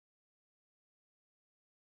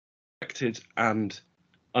expected and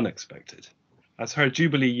unexpected. As her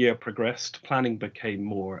Jubilee year progressed, planning became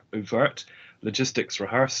more overt, logistics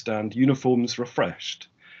rehearsed, and uniforms refreshed.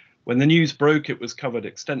 When the news broke, it was covered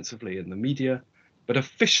extensively in the media, but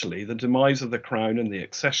officially the demise of the crown and the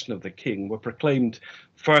accession of the king were proclaimed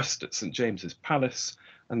first at St James's Palace,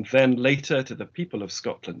 and then later to the people of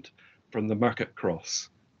Scotland from the Market Cross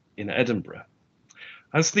in Edinburgh.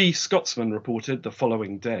 As the Scotsman reported the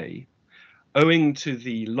following day, owing to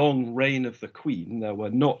the long reign of the Queen, there were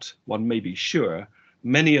not, one may be sure,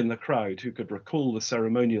 many in the crowd who could recall the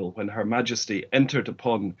ceremonial when Her Majesty entered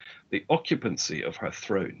upon the occupancy of her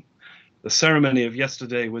throne. The ceremony of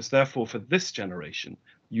yesterday was therefore for this generation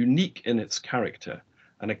unique in its character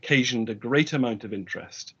and occasioned a great amount of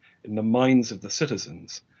interest in the minds of the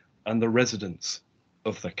citizens and the residents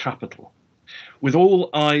of the capital. With all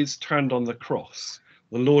eyes turned on the cross,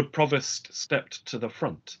 the Lord Provost stepped to the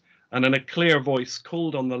front and in a clear voice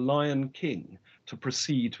called on the Lion King to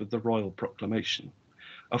proceed with the royal proclamation.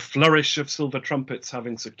 A flourish of silver trumpets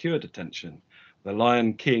having secured attention, the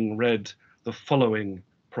Lion King read the following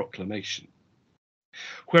proclamation.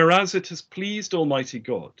 Whereas it has pleased Almighty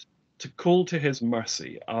God to call to his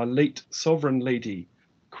mercy our late Sovereign Lady,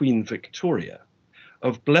 Queen Victoria,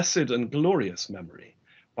 of blessed and glorious memory,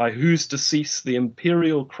 by whose decease the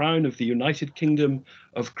imperial crown of the United Kingdom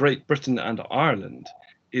of Great Britain and Ireland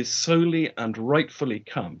is solely and rightfully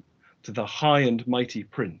come to the high and mighty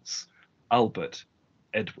Prince, Albert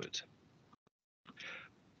Edward.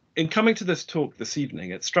 In coming to this talk this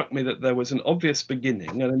evening, it struck me that there was an obvious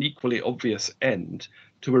beginning and an equally obvious end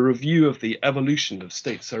to a review of the evolution of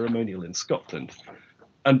state ceremonial in Scotland,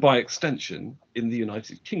 and by extension in the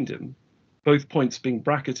United Kingdom, both points being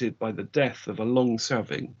bracketed by the death of a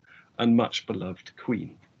long-serving and much-beloved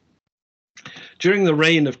Queen. During the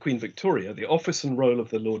reign of Queen Victoria, the office and role of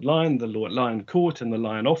the Lord Lyon Court and the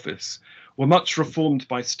Lyon Office were much reformed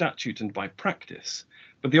by statute and by practice,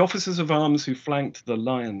 but the officers of arms who flanked the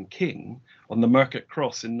Lion King on the Market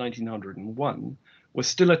Cross in 1901 were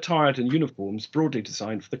still attired in uniforms broadly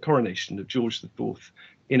designed for the coronation of George IV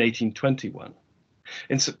in 1821.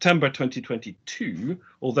 In September 2022,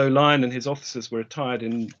 although Lyon and his officers were attired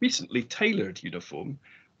in recently tailored uniform,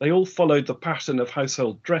 they all followed the pattern of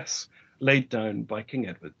household dress laid down by King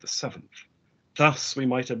Edward VII. Thus, we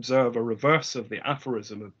might observe a reverse of the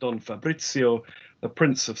aphorism of Don Fabrizio, the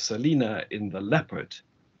Prince of Salina, in The Leopard.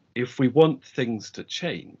 If we want things to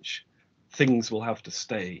change, things will have to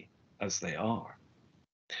stay as they are.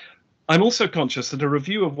 I'm also conscious that a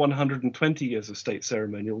review of 120 years of state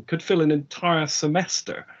ceremonial could fill an entire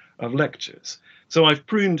semester of lectures, so I've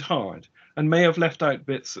pruned hard and may have left out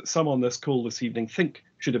bits that some on this call this evening think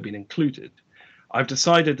should have been included. I've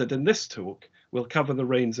decided that in this talk, we'll cover the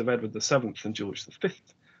reigns of Edward VII and George V,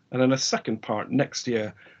 and in a second part next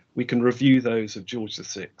year, we can review those of George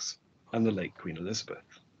VI and the late Queen Elizabeth.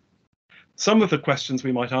 Some of the questions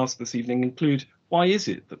we might ask this evening include, why is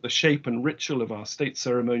it that the shape and ritual of our state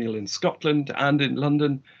ceremonial in Scotland and in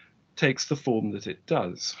London takes the form that it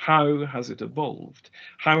does? How has it evolved?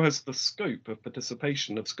 How has the scope of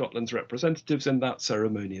participation of Scotland's representatives in that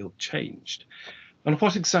ceremonial changed? And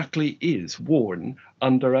what exactly is worn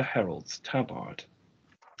under a herald's tabard?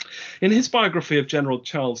 In his biography of General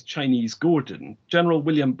Charles Chinese Gordon, General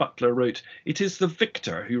William Butler wrote, "It is the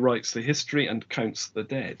victor who writes the history and counts the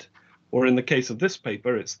dead." Or in the case of this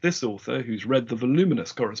paper, it's this author who's read the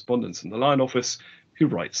voluminous correspondence in the Lyon Office who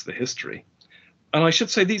writes the history. And I should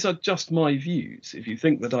say these are just my views. If you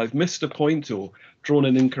think that I've missed a point or drawn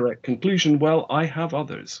an incorrect conclusion, well, I have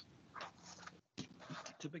others.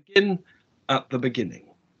 To begin at the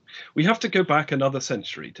beginning, we have to go back another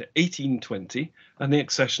century to 1820 and the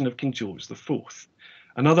accession of King George IV,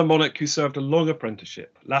 another monarch who served a long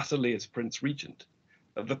apprenticeship, latterly as Prince Regent.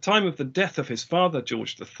 At the time of the death of his father,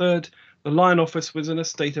 George III, the Lyon Office was in a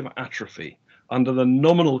state of atrophy under the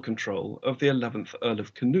nominal control of the 11th Earl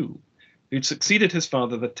of Kinnoul, who'd succeeded his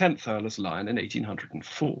father, the 10th Earl, as Lyon in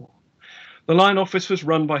 1804. The Lyon Office was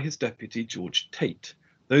run by his deputy, George Tate.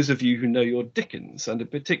 Those of you who know your Dickens, and in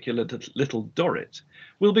particular Little Dorrit,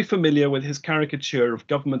 will be familiar with his caricature of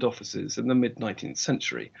government offices in the mid-19th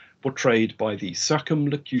century, portrayed by the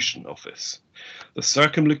Circumlocution Office. The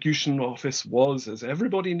Circumlocution Office was, as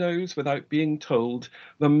everybody knows without being told,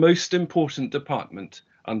 the most important department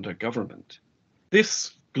under government.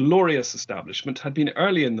 This glorious establishment had been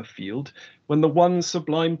early in the field when the one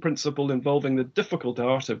sublime principle involving the difficult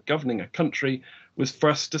art of governing a country was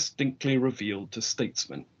first distinctly revealed to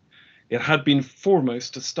statesmen. It had been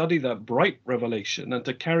foremost to study that bright revelation and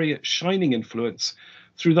to carry its shining influence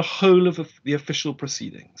through the whole of the official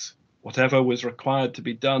proceedings. Whatever was required to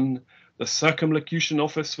be done, the Circumlocution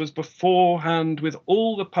Office was beforehand with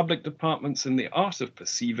all the public departments in the art of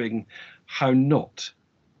perceiving how not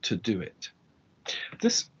to do it.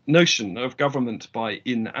 This notion of government by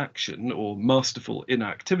inaction or masterful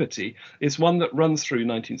inactivity is one that runs through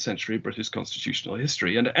 19th century British constitutional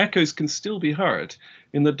history, and echoes can still be heard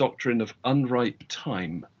in the doctrine of unripe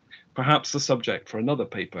time, perhaps the subject for another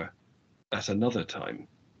paper at another time.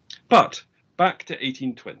 But back to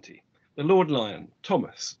 1820. The Lord Lyon,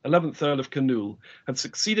 Thomas, 11th Earl of Kinnoul, had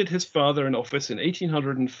succeeded his father in office in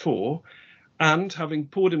 1804, and, having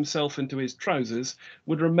poured himself into his trousers,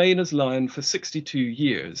 would remain as Lyon for 62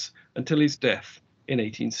 years until his death in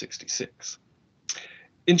 1866.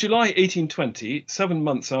 In July 1820, 7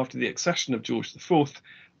 months after the accession of George IV,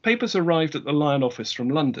 papers arrived at the Lyon office from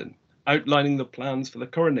London, outlining the plans for the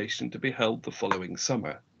coronation to be held the following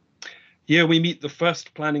summer. Here we meet the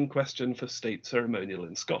first planning question for state ceremonial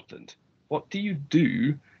in Scotland. What do you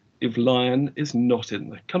do if Lyon is not in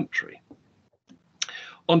the country?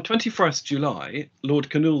 On 21st July, Lord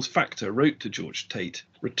Kinnoul's factor wrote to George Tate,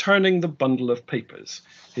 returning the bundle of papers.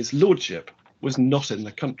 His lordship was not in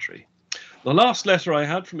the country. The last letter I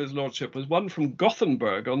had from his lordship was one from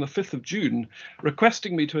Gothenburg on the 5th of June,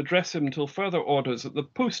 requesting me to address him till further orders at the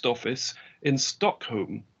post office in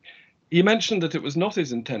Stockholm. He mentioned that it was not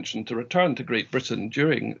his intention to return to Great Britain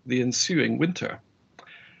during the ensuing winter.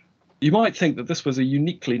 You might think that this was a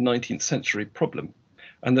uniquely 19th century problem,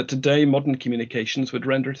 and that today modern communications would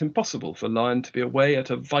render it impossible for Lyon to be away at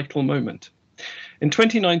a vital moment. In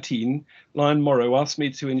 2019, Lyon Morrow asked me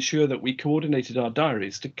to ensure that we coordinated our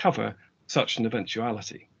diaries to cover such an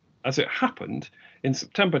eventuality. As it happened, in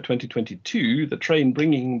September 2022, the train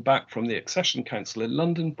bringing him back from the Accession Council in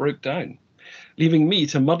London broke down, leaving me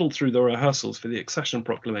to muddle through the rehearsals for the accession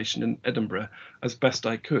proclamation in Edinburgh as best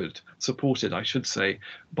I could, supported, I should say,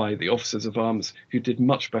 by the officers of arms who did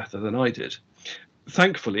much better than I did.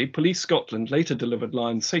 Thankfully, Police Scotland later delivered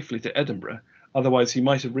Lyon safely to Edinburgh, otherwise he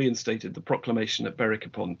might have reinstated the proclamation at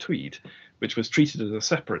Berwick-upon-Tweed, which was treated as a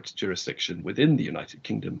separate jurisdiction within the United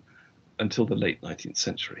Kingdom until the late 19th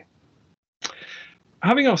century.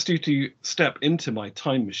 Having asked you to step into my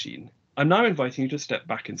time machine, I'm now inviting you to step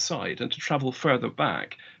back inside and to travel further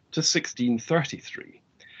back to 1633.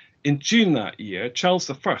 In June that year, Charles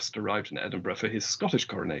I arrived in Edinburgh for his Scottish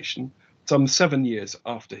coronation, some 7 years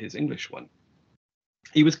after his English one.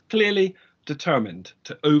 He was clearly determined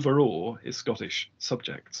to overawe his Scottish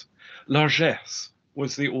subjects. Largesse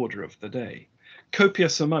was the order of the day.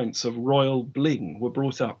 Copious amounts of royal bling were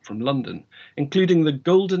brought up from London, including the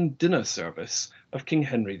golden dinner service of King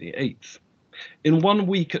Henry VIII. In 1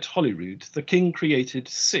 week at Holyrood, the king created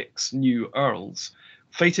 6 new earls,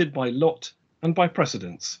 fated by lot and by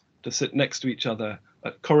precedence to sit next to each other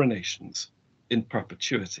at coronations in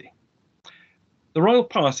perpetuity. The royal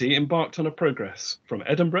party embarked on a progress from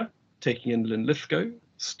Edinburgh, taking in Linlithgow,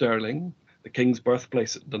 Stirling, the king's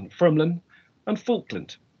birthplace at Dunfermline, and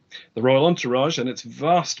Falkland. The royal entourage and its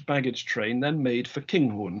vast baggage train then made for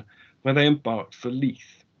Kinghorn, where they embarked for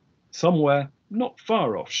Leith. Somewhere not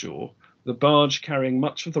far offshore, the barge carrying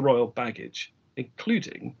much of the royal baggage,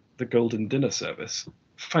 including the golden dinner service,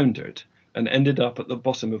 foundered and ended up at the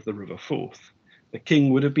bottom of the River Forth. The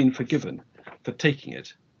king would have been forgiven for taking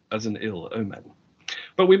it as an ill omen.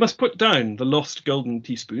 But we must put down the lost golden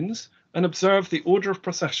teaspoons and observe the order of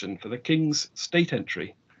procession for the king's state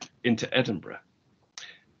entry into Edinburgh.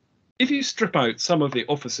 If you strip out some of the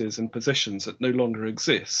offices and positions that no longer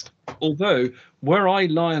exist, although were I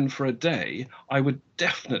Lyon for a day, I would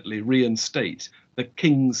definitely reinstate the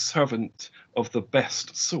king's servant of the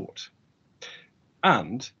best sort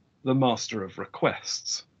and the master of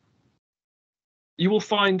requests. You will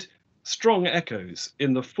find strong echoes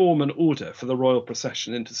in the form and order for the royal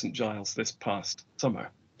procession into St Giles this past summer.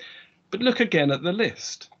 But look again at the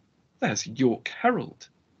list. There's York Herald,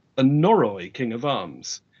 a Norroy king of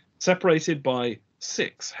arms, separated by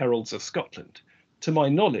 6 heralds of Scotland. To my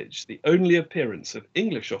knowledge, the only appearance of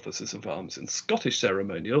English officers of arms in Scottish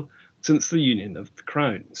ceremonial since the union of the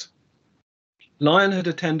crowns. Lyon had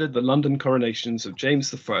attended the London coronations of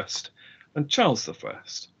James I and Charles I,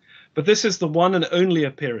 but this is the one and only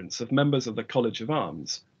appearance of members of the College of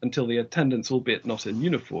Arms, until the attendance, albeit not in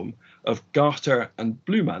uniform, of Garter and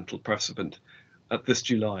Bluemantle pursuivant at this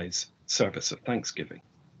July's service of Thanksgiving.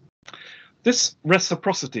 This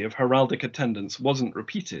reciprocity of heraldic attendance wasn't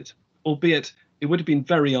repeated, albeit it would have been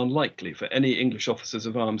very unlikely for any English officers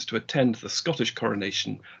of arms to attend the Scottish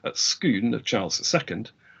coronation at Scone of Charles II,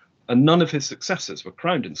 and none of his successors were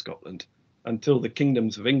crowned in Scotland until the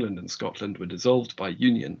kingdoms of England and Scotland were dissolved by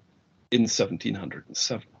union in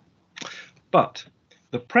 1707. But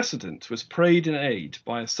the precedent was prayed in aid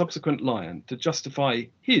by a subsequent Lyon to justify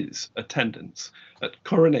his attendance at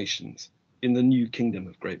coronations in the new kingdom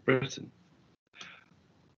of Great Britain.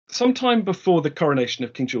 Sometime before the coronation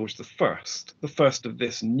of King George I, the first of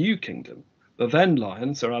this new kingdom, the then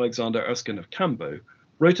Lyon, Sir Alexander Erskine of Cambo,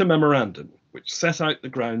 wrote a memorandum which set out the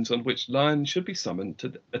grounds on which Lyon should be summoned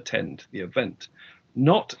to attend the event,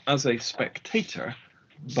 not as a spectator,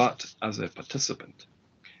 but as a participant.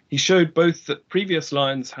 He showed both that previous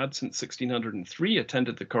Lyons had since 1603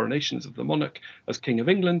 attended the coronations of the monarch as King of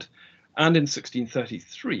England, and in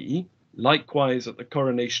 1633, likewise at the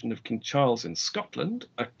coronation of King Charles in Scotland,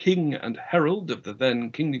 a king and herald of the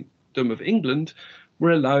then Kingdom of England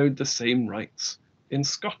were allowed the same rights in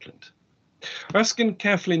Scotland. Erskine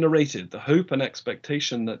carefully narrated the hope and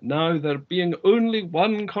expectation that now there being only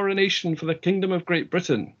one coronation for the Kingdom of Great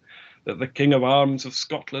Britain, that the King of Arms of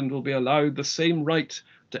Scotland will be allowed the same right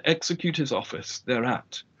to execute his office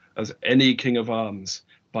thereat as any King of Arms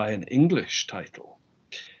by an English title.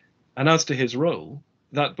 And as to his role,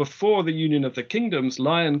 that before the union of the kingdoms,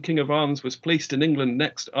 Lyon, King of Arms, was placed in England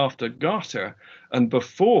next after Garter, and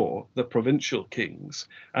before the provincial kings,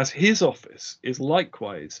 as his office is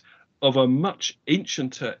likewise of a much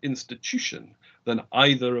ancienter institution than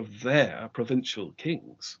either of their provincial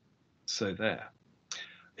kings. So there.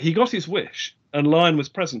 He got his wish, and Lyon was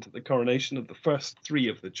present at the coronation of the first three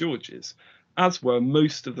of the Georges, as were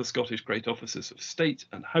most of the Scottish great officers of state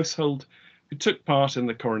and household, who took part in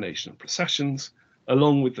the coronation processions,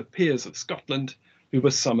 along with the peers of Scotland, who were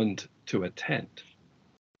summoned to attend.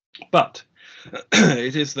 But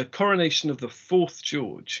it is the coronation of the fourth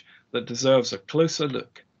George that deserves a closer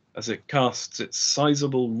look, as it casts its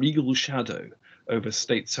sizable regal shadow over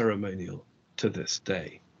state ceremonial to this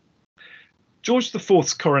day. George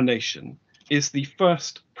IV's coronation is the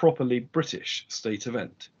first properly British state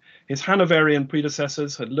event. His Hanoverian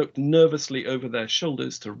predecessors had looked nervously over their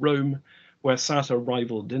shoulders to Rome, where sat a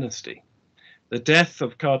rival dynasty. The death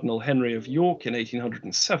of Cardinal Henry of York in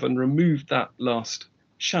 1807 removed that last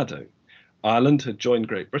shadow. Ireland had joined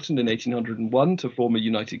Great Britain in 1801 to form a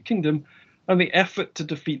united kingdom, and the effort to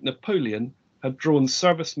defeat Napoleon had drawn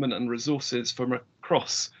servicemen and resources from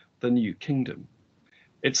across the new kingdom.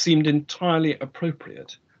 It seemed entirely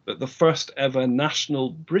appropriate that the first ever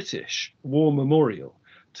national British war memorial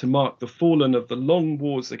to mark the fallen of the long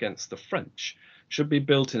wars against the French should be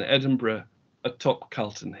built in Edinburgh atop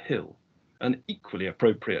Calton Hill, and equally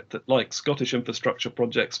appropriate that, like Scottish infrastructure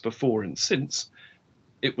projects before and since,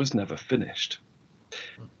 it was never finished.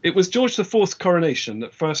 It was George IV's coronation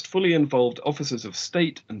that first fully involved officers of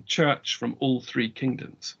state and church from all three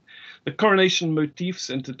kingdoms. The coronation motifs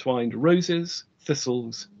intertwined roses,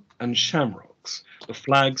 thistles, and shamrocks. The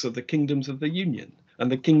flags of the kingdoms of the Union and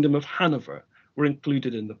the Kingdom of Hanover were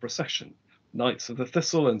included in the procession. Knights of the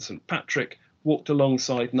Thistle and St. Patrick walked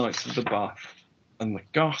alongside Knights of the Bath and the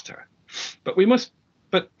Garter. But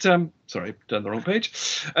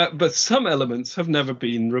some elements have never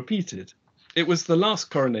been repeated. It was the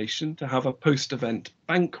last coronation to have a post-event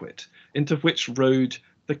banquet, into which rode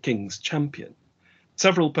the King's champion.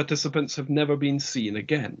 Several participants have never been seen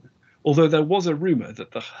again, although there was a rumour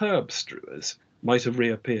that the herb strewers might have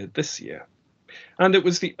reappeared this year. And it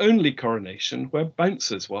was the only coronation where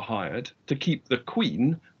bouncers were hired to keep the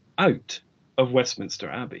Queen out of Westminster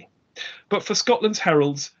Abbey. But for Scotland's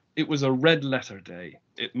heralds, it was a red-letter day.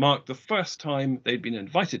 It marked the first time they'd been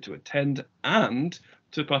invited to attend and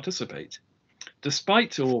to participate.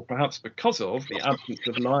 Despite, or perhaps because of, the absence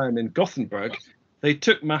of Lyon in Gothenburg, they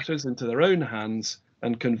took matters into their own hands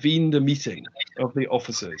and convened a meeting of the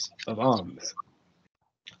officers of arms.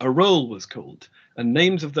 A roll was called, and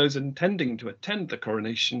names of those intending to attend the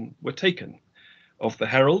coronation were taken. Of the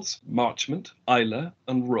heralds, Marchmont, Isla,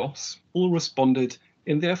 and Ross all responded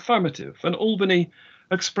in the affirmative, and Albany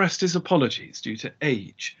expressed his apologies due to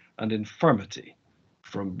age and infirmity.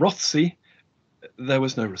 From Rothsey, there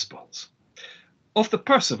was no response. Of the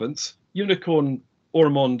pursuivants, Unicorn,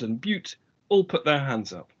 Ormond, and Bute all put their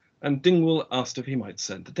hands up, and Dingwall asked if he might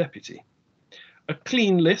send a deputy. A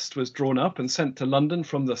clean list was drawn up and sent to London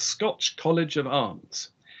from the Scotch College of Arms.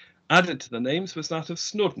 Added to the names was that of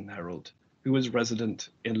Snowdon Herald, who was resident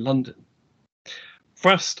in London.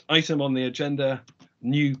 First item on the agenda,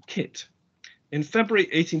 new kit. In February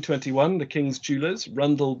 1821, the King's jewellers,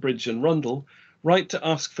 Rundle, Bridge and Rundle, write to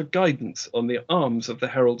ask for guidance on the arms of the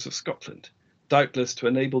Heralds of Scotland, doubtless to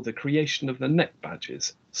enable the creation of the neck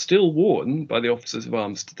badges, still worn by the officers of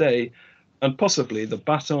arms today, and possibly the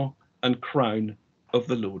baton and crown of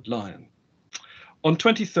the Lord Lyon. On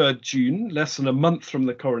 23rd June, less than a month from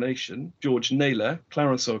the coronation, George Naylor,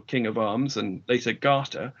 Clarenceux King of Arms and later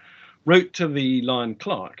Garter, wrote to the Lyon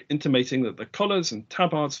clerk intimating that the collars and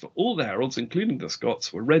tabards for all the heralds, including the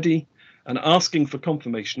Scots, were ready, and asking for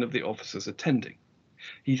confirmation of the officers attending.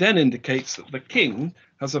 He then indicates that the king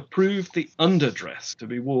has approved the underdress to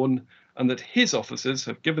be worn and that his officers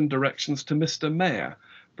have given directions to Mr. Mayor,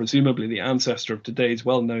 presumably the ancestor of today's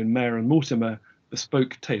well-known Mayor and Mortimer,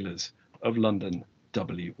 bespoke tailors of London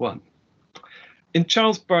W1. In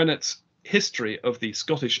Charles Burnet's History of the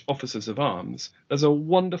Scottish Officers of Arms, there's a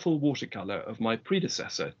wonderful watercolour of my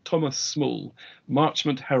predecessor, Thomas Small,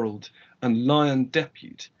 Marchmont Herald and Lyon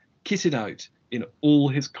Depute, kitted out in all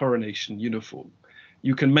his coronation uniform.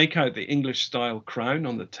 You can make out the English-style crown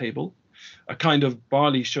on the table, a kind of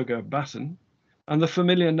barley sugar baton, and the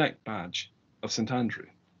familiar neck badge of St Andrew.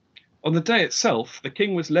 On the day itself, the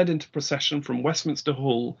king was led into procession from Westminster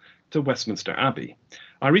Hall to Westminster Abbey.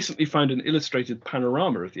 I recently found an illustrated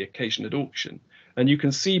panorama of the occasion at auction, and you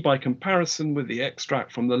can see by comparison with the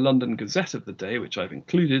extract from the London Gazette of the day, which I've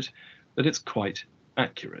included, that it's quite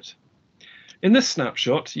accurate. In this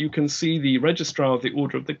snapshot, you can see the Registrar of the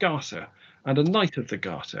Order of the Garter and a Knight of the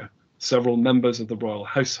Garter, several members of the royal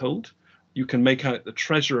household. You can make out the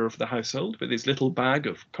treasurer of the household with his little bag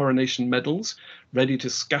of coronation medals, ready to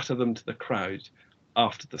scatter them to the crowd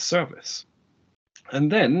after the service.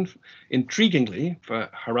 And then, intriguingly, for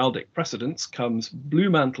heraldic precedence, comes Blue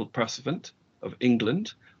Mantled Pursuivant of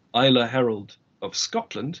England, Islay Herald of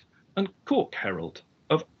Scotland, and Cork Herald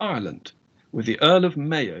of Ireland, with the Earl of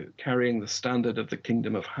Mayo carrying the standard of the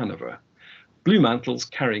Kingdom of Hanover. Blue Mantles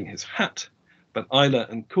carrying his hat, but Islay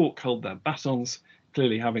and Cork hold their batons,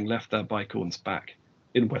 clearly having left their bicorns back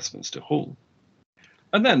in Westminster Hall.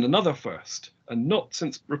 And then another first, and not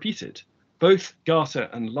since repeated. Both Garter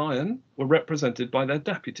and Lyon were represented by their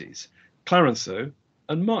deputies, Clarenceau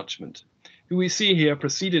and Marchmont, who we see here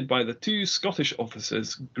preceded by the two Scottish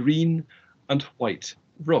officers, Green and White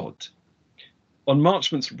Rod. On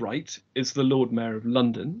Marchmont's right is the Lord Mayor of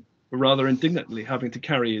London, rather indignantly having to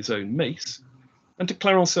carry his own mace, and to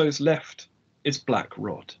Clarenceau's left is Black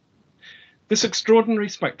Rod. This extraordinary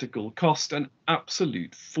spectacle cost an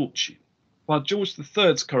absolute fortune. While George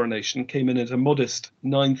III's coronation came in at a modest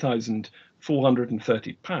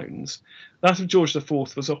 £9,430, that of George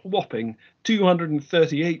IV was a whopping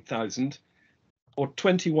 £238,000, or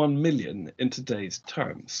 21 million in today's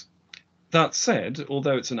terms. That said,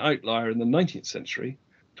 although it's an outlier in the 19th century,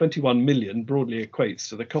 21 million broadly equates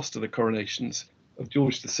to the cost of the coronations of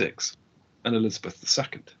George VI and Elizabeth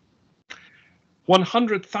II.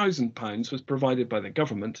 £100,000 was provided by the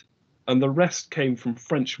government, and the rest came from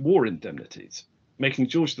French war indemnities, making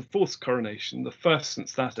George IV's coronation the first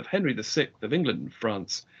since that of Henry VI of England and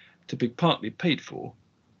France to be partly paid for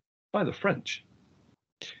by the French.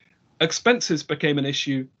 Expenses became an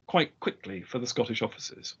issue quite quickly for the Scottish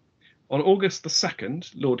officers. On August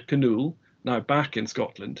 2nd, Lord Kinnoul, now back in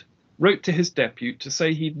Scotland, wrote to his depute to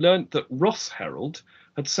say he'd learnt that Ross Herald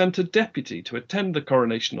had sent a deputy to attend the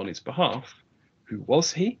coronation on his behalf. Who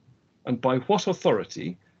was he, and by what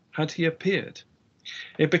authority had he appeared?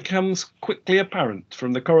 It becomes quickly apparent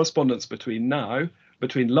from the correspondence between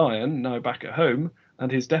Lyon, now back at home,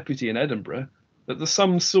 and his deputy in Edinburgh, that the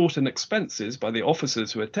sums sought in expenses by the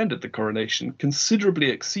officers who attended the coronation considerably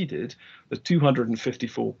exceeded the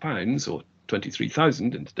 £254, or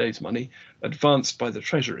 23,000 in today's money, advanced by the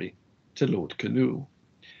Treasury to Lord Kinnoul.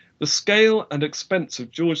 The scale and expense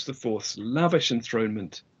of George IV's lavish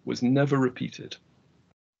enthronement was never repeated.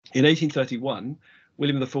 In 1831,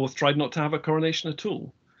 William IV tried not to have a coronation at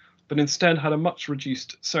all, but instead had a much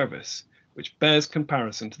reduced service, which bears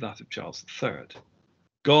comparison to that of Charles III.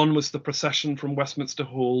 Gone was the procession from Westminster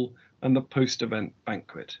Hall and the post-event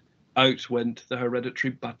banquet. Out went the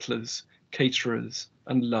hereditary butlers, caterers,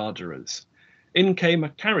 and larderers. In came a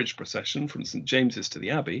carriage procession from St James's to the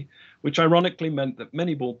Abbey, which ironically meant that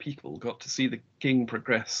many more people got to see the king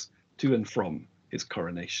progress to and from his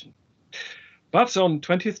coronation. But on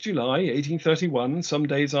 20th July 1831, some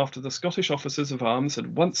days after the Scottish officers of arms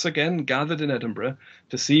had once again gathered in Edinburgh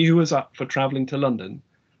to see who was up for travelling to London,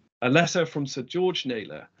 a letter from Sir George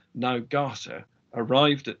Naylor, now Garter,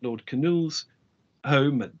 arrived at Lord Kinnoul's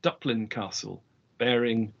home at Duplin Castle,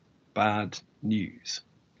 bearing bad news.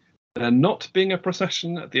 There not being a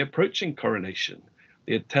procession at the approaching coronation,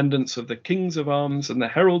 the attendance of the Kings of Arms and the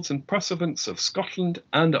heralds and pursuivants of Scotland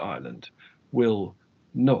and Ireland will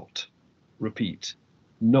not, repeat,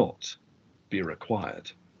 not be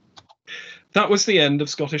required. That was the end of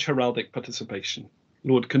Scottish heraldic participation.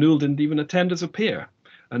 Lord Kinnoul didn't even attend as a peer,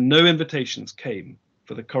 and no invitations came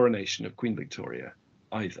for the coronation of Queen Victoria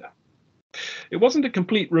either. It wasn't a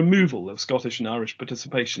complete removal of Scottish and Irish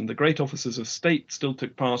participation. The great officers of state still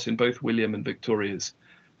took part in both William and Victoria's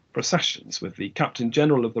processions, with the Captain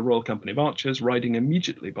General of the Royal Company of Archers riding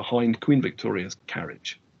immediately behind Queen Victoria's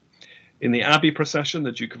carriage. In the Abbey procession,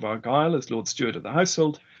 the Duke of Argyll, as Lord Steward of the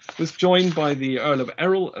household, was joined by the Earl of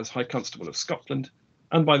Errol as High Constable of Scotland,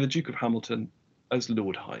 and by the Duke of Hamilton as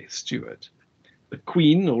Lord High Steward. The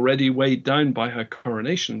Queen, already weighed down by her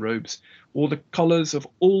coronation robes, wore the colours of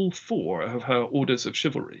all four of her orders of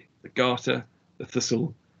chivalry: the Garter, the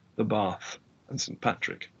Thistle, the Bath, and St.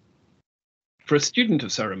 Patrick. For a student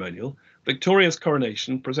of ceremonial, Victoria's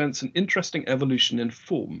coronation presents an interesting evolution in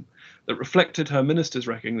form that reflected her ministers'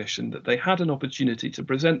 recognition that they had an opportunity to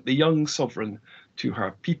present the young sovereign to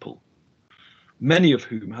her people, many of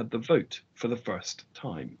whom had the vote for the first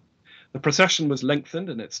time. The procession was lengthened,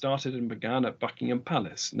 and it started and began at Buckingham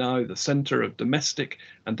Palace, now the centre of domestic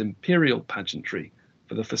and imperial pageantry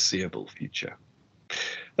for the foreseeable future.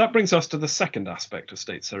 That brings us to the second aspect of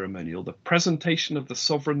state ceremonial, the presentation of the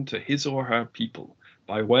sovereign to his or her people,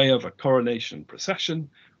 by way of a coronation procession,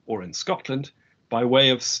 or in Scotland, by way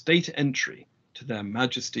of state entry to their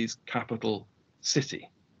Majesty's capital city.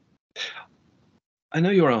 I know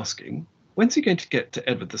you're asking, when's he going to get to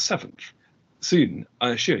Edward VII? Soon, I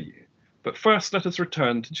assure you. But first, let us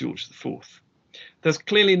return to George IV. There's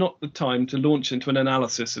clearly not the time to launch into an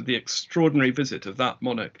analysis of the extraordinary visit of that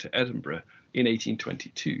monarch to Edinburgh in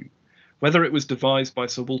 1822, whether it was devised by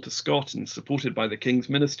Sir Walter Scott and supported by the King's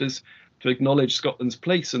ministers to acknowledge Scotland's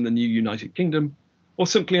place in the new United Kingdom, or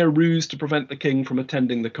simply a ruse to prevent the King from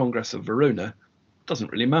attending the Congress of Verona,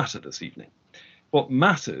 doesn't really matter this evening. What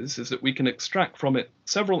matters is that we can extract from it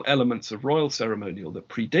several elements of royal ceremonial that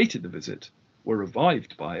predated the visit, were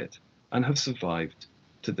revived by it, and have survived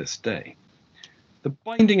to this day. The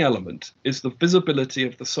binding element is the visibility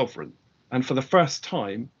of the sovereign, and for the first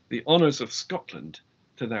time, the honours of Scotland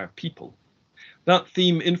to their people. That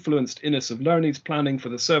theme influenced Innes of Lerny's planning for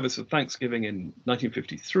the service of Thanksgiving in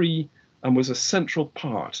 1953, and was a central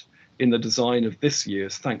part in the design of this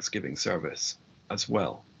year's Thanksgiving service as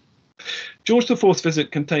well. George IV's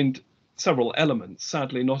visit contained several elements,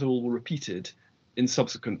 sadly not all repeated in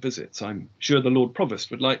subsequent visits. I'm sure the Lord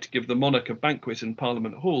Provost would like to give the monarch a banquet in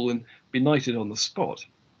Parliament Hall and be knighted on the spot.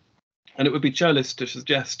 And it would be churlish to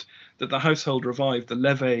suggest that the household revived the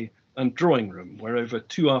levee and drawing room, where over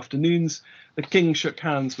 2 afternoons the King shook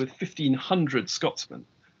hands with 1,500 Scotsmen,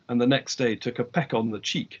 and the next day took a peck on the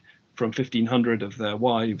cheek from 1,500 of their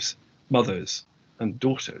wives, mothers, and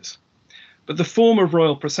daughters. But the form of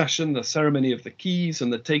royal procession, the ceremony of the keys,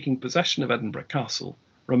 and the taking possession of Edinburgh Castle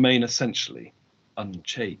remain essentially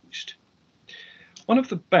unchanged. One of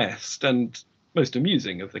the best and most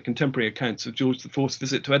amusing of the contemporary accounts of George IV's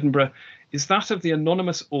visit to Edinburgh is that of the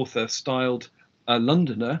anonymous author styled "a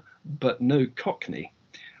Londoner, but no Cockney."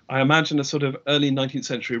 I imagine a sort of early 19th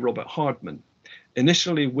century Robert Hardman.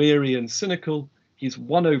 Initially weary and cynical, he's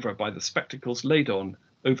won over by the spectacles laid on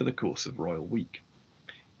over the course of Royal Week.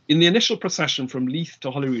 In the initial procession from Leith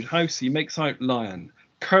to Holyrood House, he makes out Lyon,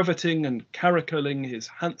 curveting and caracoling his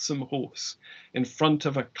handsome horse in front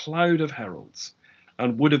of a cloud of heralds,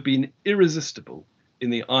 and would have been irresistible in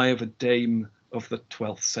the eye of a dame of the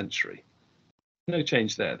 12th century. No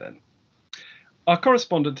change there, then. Our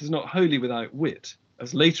correspondent is not wholly without wit,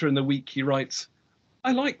 as later in the week he writes,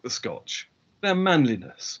 "I like the Scotch, their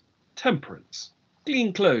manliness, temperance,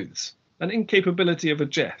 clean clothes, and incapability of a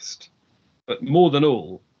jest. But more than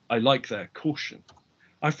all, I like their caution.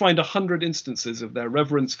 I find 100 instances of their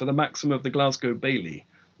reverence for the maxim of the Glasgow Bailey,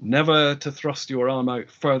 never to thrust your arm out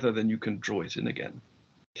further than you can draw it in again."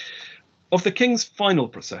 Of the King's final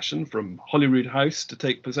procession from Holyrood House to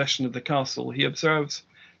take possession of the castle, he observes,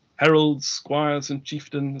 "Heralds, squires, and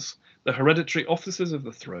chieftains, the hereditary officers of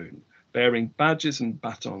the throne, bearing badges and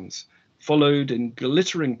batons, followed in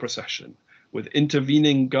glittering procession, with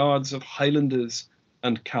intervening guards of Highlanders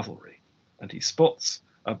and cavalry," and he spots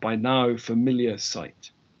a by now familiar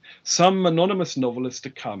sight. Some anonymous novelist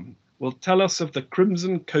to come will tell us of the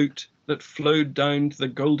crimson coat that flowed down to the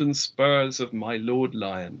golden spurs of my Lord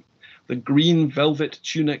Lyon, the green velvet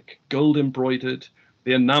tunic gold embroidered,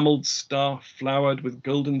 the enamelled staff flowered with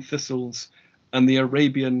golden thistles, and the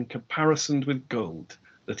Arabian caparisoned with gold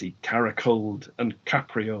that he caracoled and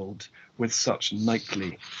caprioled with such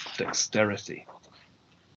knightly dexterity.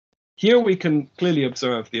 Here we can clearly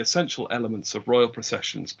observe the essential elements of royal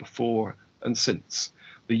processions before and since,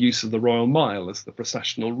 the use of the Royal Mile as the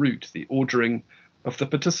processional route, the ordering of the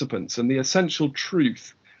participants, and the essential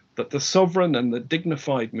truth that the sovereign and the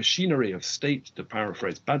dignified machinery of state, to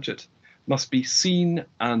paraphrase Bagehot, must be seen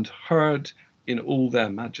and heard in all their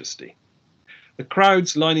majesty. The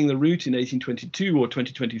crowds lining the route in 1822 or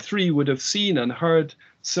 2023 would have seen and heard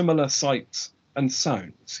similar sights and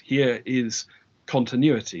sounds. Here is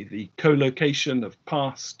continuity, the co-location of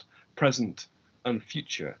past, present, and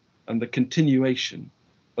future, and the continuation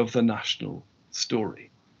of the national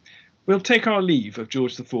story. We'll take our leave of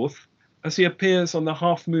George IV as he appears on the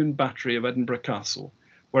half-moon battery of Edinburgh Castle,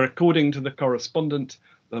 where, according to the correspondent,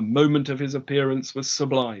 the moment of his appearance was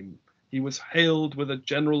sublime. He was hailed with a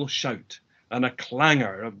general shout and a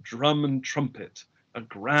clangour of drum and trumpet, a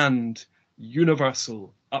grand,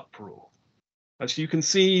 universal uproar. As you can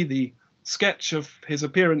see, the sketch of his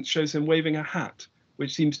appearance shows him waving a hat,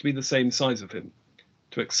 which seems to be the same size of him,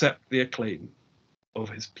 to accept the acclaim of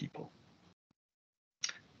his people.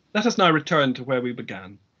 Let us now return to where we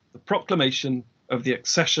began, the proclamation of the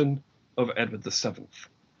accession of Edward VII.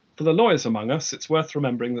 For the lawyers among us, it's worth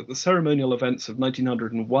remembering that the ceremonial events of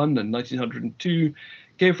 1901 and 1902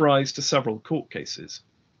 gave rise to several court cases.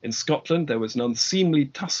 In Scotland, there was an unseemly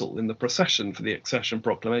tussle in the procession for the accession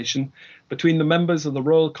proclamation between the members of the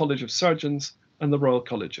Royal College of Surgeons and the Royal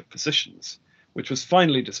College of Physicians, which was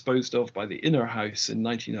finally disposed of by the Inner House in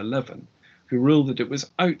 1911, who ruled that it was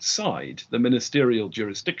outside the ministerial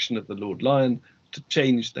jurisdiction of the Lord Lyon to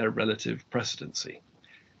change their relative precedency.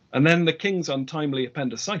 And then the King's untimely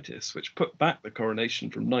appendicitis, which put back the coronation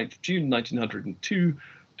from 9th June 1902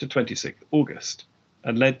 to 26th August,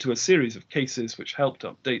 and led to a series of cases which helped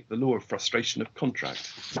update the law of frustration of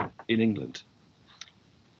contract in England.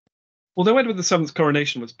 Although Edward VII's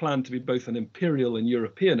coronation was planned to be both an imperial and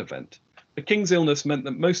European event, the King's illness meant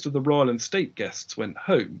that most of the royal and state guests went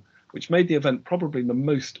home, which made the event probably the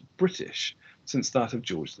most British since that of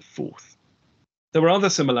George IV. There were other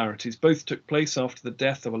similarities. Both took place after the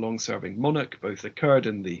death of a long-serving monarch. Both occurred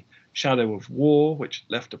in the shadow of war, which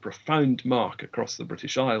left a profound mark across the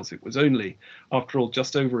British Isles. It was only, after all,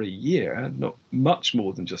 just over a year, not much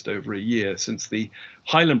more than just over a year, since the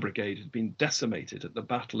Highland Brigade had been decimated at the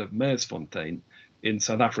Battle of Mersfontein in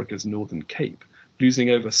South Africa's Northern Cape, losing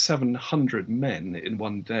over 700 men in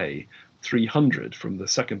one day, 300 from the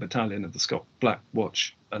 2nd Battalion of the Scotch Black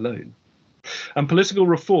Watch alone. And political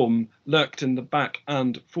reform lurked in the back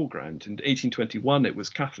and foreground. In 1821, it was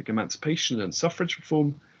Catholic emancipation and suffrage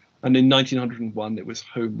reform, and in 1901, it was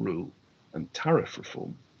Home Rule and tariff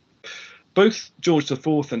reform. Both George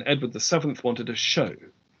IV and Edward VII wanted a show,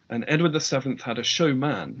 and Edward VII had a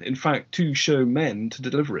showman, in fact, two showmen to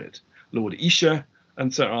deliver it, Lord Esher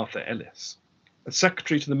and Sir Arthur Ellis. As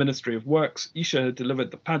Secretary to the Ministry of Works, Esher had delivered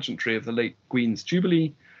the pageantry of the late Queen's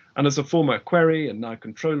Jubilee, and as a former equerry and now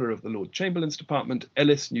controller of the Lord Chamberlain's Department,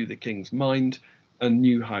 Ellis knew the King's mind and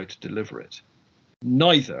knew how to deliver it.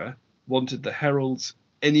 Neither wanted the heralds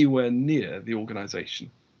anywhere near the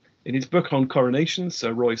organisation. In his book on coronations,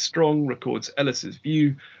 Sir Roy Strong records Ellis's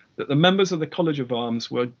view that the members of the College of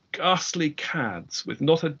Arms were ghastly cads with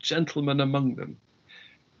not a gentleman among them.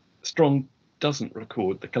 Strong doesn't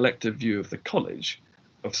record the collective view of the college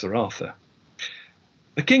of Sir Arthur.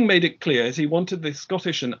 The King made it clear that he wanted the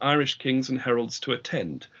Scottish and Irish kings and heralds to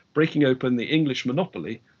attend, breaking open the English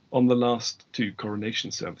monopoly on the last two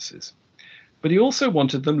coronation services. But he also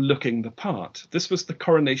wanted them looking the part. This was the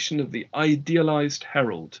coronation of the idealised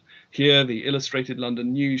herald. Here the Illustrated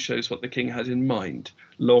London News shows what the King had in mind: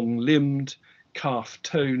 long-limbed,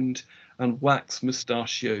 calf-toned, and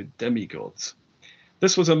wax-moustachioed demigods.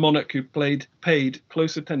 This was a monarch who paid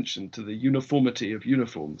close attention to the uniformity of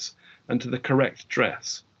uniforms and to the correct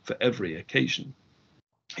dress for every occasion.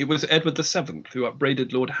 It was Edward VII who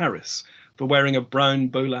upbraided Lord Harris for wearing a brown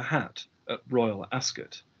bowler hat at Royal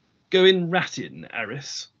Ascot. "Go in rattin,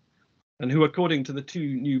 Harris," and who, according to the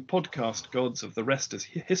two new podcast gods of the rest as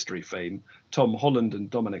history fame, Tom Holland and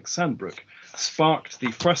Dominic Sandbrook, sparked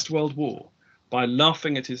the First World War by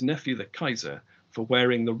laughing at his nephew the Kaiser for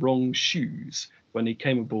wearing the wrong shoes when he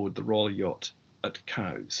came aboard the royal yacht at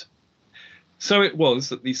Cowes. So it was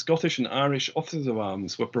that the Scottish and Irish officers of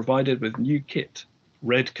arms were provided with new kit,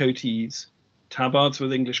 red coatees, tabards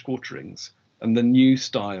with English quarterings, and the new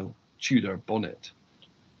style Tudor bonnet.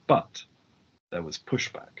 But there was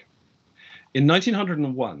pushback. In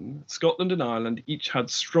 1901, Scotland and Ireland each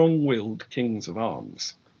had strong-willed kings of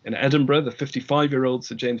arms. In Edinburgh, the 55-year-old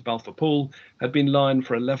Sir James Balfour Pole had been Lion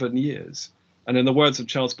for 11 years, and in the words of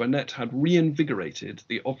Charles Burnet, had reinvigorated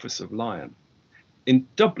the office of Lion. In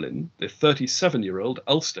Dublin, the 37-year-old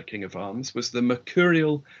Ulster King of Arms was the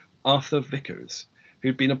mercurial Arthur Vickers,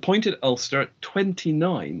 who'd been appointed Ulster at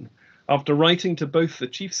 29 after writing to both the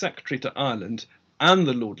Chief Secretary to Ireland and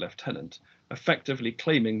the Lord Lieutenant, effectively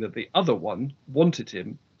claiming that the other one wanted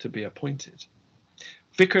him to be appointed.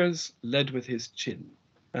 Vickers led with his chin,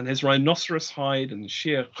 and his rhinoceros hide and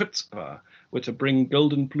sheer chutzpah were to bring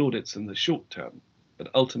golden plaudits in the short term,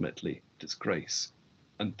 but ultimately disgrace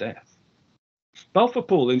and death. Balfour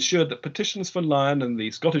Paul ensured that petitions for Lyon and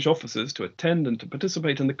the Scottish officers to attend and to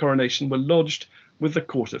participate in the coronation were lodged with the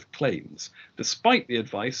Court of Claims, despite the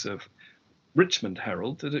advice of Marchmont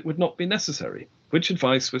Herald that it would not be necessary, which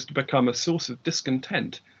advice was to become a source of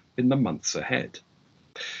discontent in the months ahead.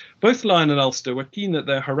 Both Lyon and Ulster were keen that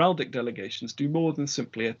their heraldic delegations do more than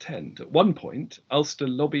simply attend. At one point, Ulster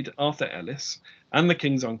lobbied Arthur Ellis and the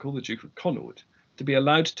King's uncle, the Duke of Connaught, to be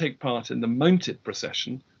allowed to take part in the mounted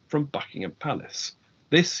procession from Buckingham Palace.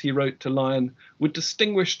 This, he wrote to Lyon, would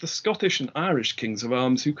distinguish the Scottish and Irish kings of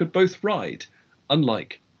arms who could both ride,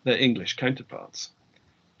 unlike their English counterparts.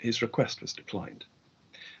 His request was declined.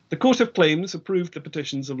 The Court of Claims approved the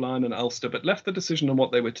petitions of Lyon and Ulster, but left the decision on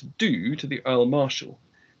what they were to do to the Earl Marshal.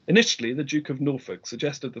 Initially, the Duke of Norfolk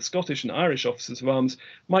suggested the Scottish and Irish officers of arms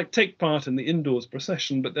might take part in the indoors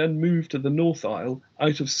procession, but then move to the North Aisle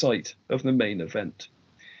out of sight of the main event.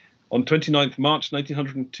 On 29 March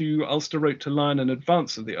 1902, Ulster wrote to Lyon in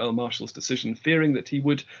advance of the Earl Marshal's decision, fearing that he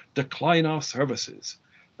would decline our services,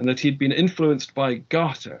 and that he had been influenced by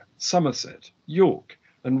Garter, Somerset, York,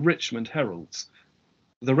 and Richmond heralds.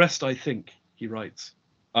 The rest, I think, he writes,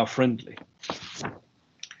 are friendly.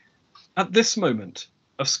 At this moment,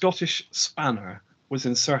 a Scottish spanner was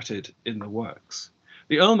inserted in the works.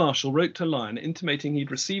 The Earl Marshal wrote to Lyon intimating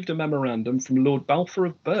he'd received a memorandum from Lord Balfour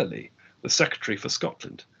of Burleigh, the Secretary for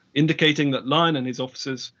Scotland, indicating that Lyon and his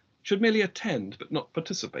officers should merely attend but not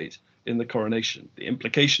participate in the coronation, the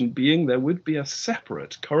implication being there would be a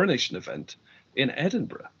separate coronation event in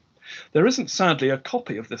Edinburgh. There isn't, sadly, a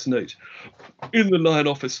copy of this note in the Lyon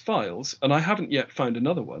office files, and I haven't yet found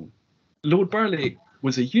another one. Lord Burleigh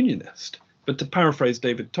was a unionist, but to paraphrase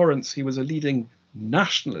David Torrance, he was a leading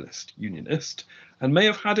nationalist unionist and may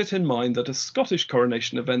have had it in mind that a Scottish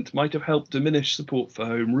coronation event might have helped diminish support for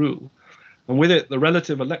Home Rule, and with it the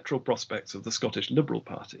relative electoral prospects of the Scottish Liberal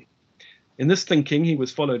Party. In this thinking, he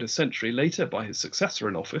was followed a century later by his successor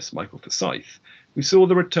in office, Michael Forsyth, who saw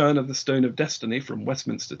the return of the Stone of Destiny from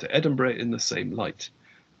Westminster to Edinburgh in the same light.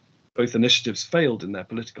 Both initiatives failed in their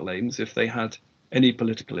political aims, if they had any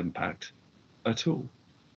political impact at all.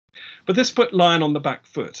 But this put Lyon on the back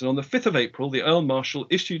foot, and on the 5th of April, the Earl Marshal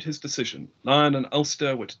issued his decision. Lyon and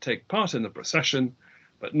Ulster were to take part in the procession,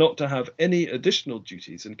 but not to have any additional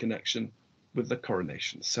duties in connection with the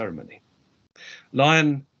coronation ceremony.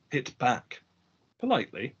 Lyon hit back,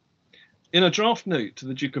 politely. In a draft note to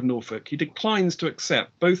the Duke of Norfolk, he declines to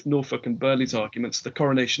accept both Norfolk and Burleigh's arguments the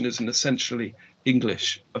coronation is an essentially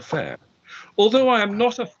English affair. Although I am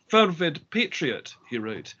not a fervid patriot, he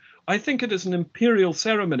wrote, I think it is an imperial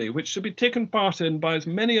ceremony which should be taken part in by as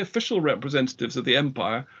many official representatives of the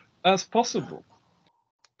empire as possible.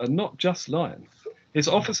 And not just Lyon. His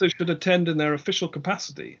officers should attend in their official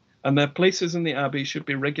capacity, and their places in the abbey should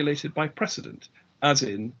be regulated by precedent, as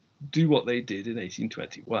in, do what they did in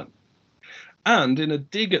 1821. And in a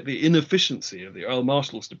dig at the inefficiency of the Earl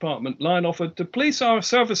Marshal's department, Lyon offered to place our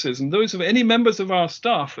services and those of any members of our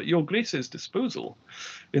staff at your Grace's disposal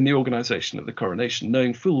in the organisation of the coronation,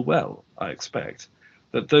 knowing full well, I expect,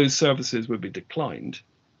 that those services would be declined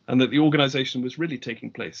and that the organisation was really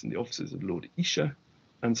taking place in the offices of Lord Esher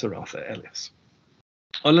and Sir Arthur Ellis.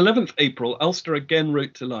 On 11th April, Ulster again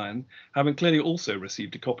wrote to Lyon, having clearly also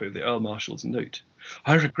received a copy of the Earl Marshal's note.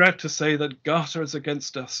 I regret to say that Garter is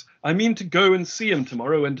against us. I mean to go and see him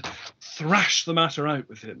tomorrow and thrash the matter out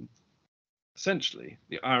with him. Essentially,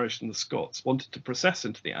 the Irish and the Scots wanted to process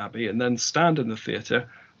into the abbey and then stand in the theatre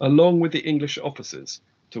along with the English officers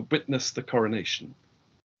to witness the coronation.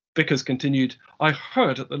 Vickers continued, I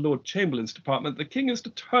heard at the Lord Chamberlain's department the King is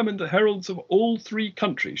determined the heralds of all three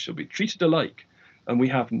countries shall be treated alike, and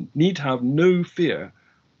we need have no fear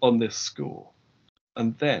on this score.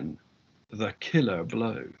 And then the killer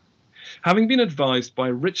blow. Having been advised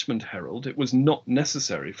by Marchmont Herald it was not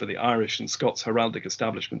necessary for the Irish and Scots heraldic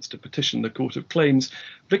establishments to petition the Court of Claims,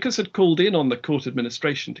 Vickers had called in on the court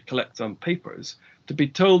administration to collect some papers, to be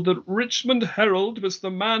told that Marchmont Herald was the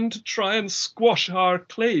man to try and squash our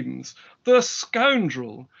claims, the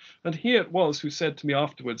scoundrel, and he it was who said to me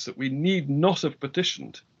afterwards that we need not have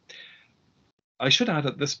petitioned. I should add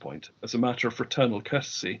at this point, as a matter of fraternal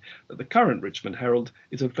courtesy, that the current Marchmont Herald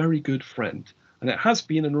is a very good friend, and it has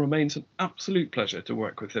been and remains an absolute pleasure to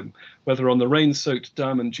work with him, whether on the rain-soaked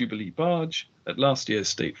Diamond Jubilee barge, at last year's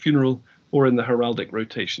state funeral, or in the heraldic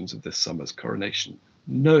rotations of this summer's coronation.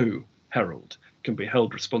 No herald can be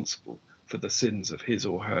held responsible for the sins of his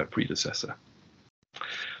or her predecessor.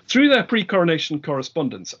 Through their pre-coronation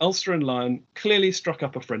correspondence, Ulster and Lyon clearly struck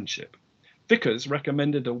up a friendship. Vickers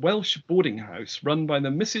recommended a Welsh boarding house run by the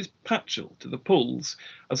Mrs. Patchell to the Pulls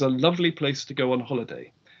as a lovely place to go on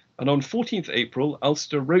holiday, And on 14th April,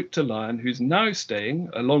 Ulster wrote to Lyon, who's now staying,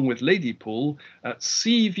 along with Lady Pole, at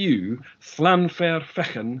Sea View,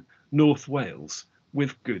 Llanfairfechan, North Wales,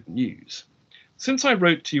 with good news. Since I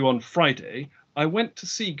wrote to you on Friday, I went to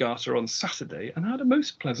see Garter on Saturday and had a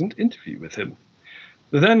most pleasant interview with him.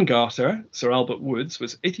 The then Garter, Sir Albert Woods,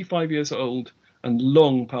 was 85 years old and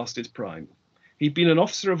long past his prime. He'd been an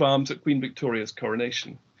officer of arms at Queen Victoria's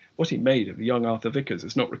coronation. What he made of the young Arthur Vickers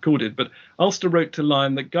is not recorded, but Ulster wrote to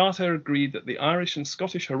Lyon that Garter agreed that the Irish and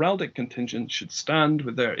Scottish heraldic contingent should stand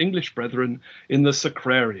with their English brethren in the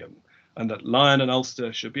sacrarium, and that Lyon and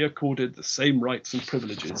Ulster should be accorded the same rights and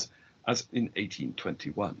privileges as in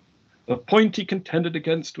 1821. The point he contended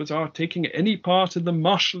against was our taking any part in the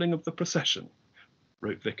marshalling of the procession,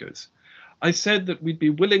 wrote Vickers. I said that we'd be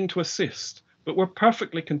willing to assist, but were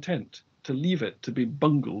perfectly content to leave it to be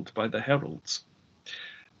bungled by the heralds.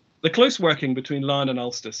 The close working between Lyon and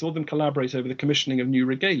Ulster saw them collaborate over the commissioning of new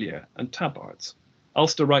regalia and tabards.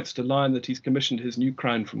 Ulster writes to Lyon that he's commissioned his new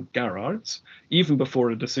crown from Garrards, even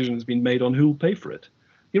before a decision has been made on who'll pay for it.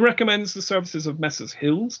 He recommends the services of Messrs.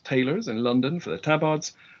 Hills, tailors in London for the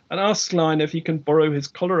tabards, and asks Lyon if he can borrow his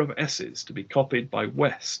collar of S's to be copied by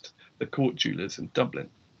West, the court jewellers in Dublin.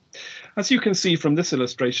 As you can see from this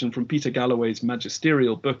illustration from Peter Galloway's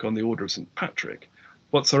magisterial book on the Order of St. Patrick,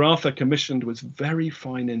 what Sir Arthur commissioned was very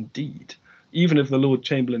fine indeed, even if the Lord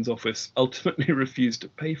Chamberlain's office ultimately refused to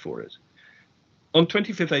pay for it. On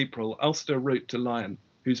 25th April, Ulster wrote to Lyon,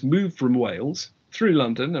 who's moved from Wales, through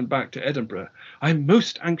London and back to Edinburgh, I'm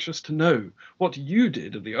most anxious to know what you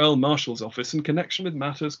did at the Earl Marshal's office in connection with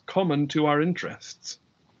matters common to our interests.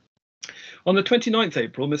 On the 29th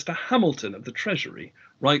April, Mr. Hamilton of the Treasury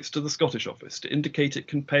writes to the Scottish office to indicate it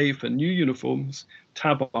can pay for new uniforms,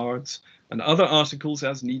 tabards, and other articles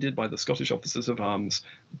as needed by the Scottish officers of arms,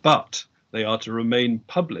 but they are to remain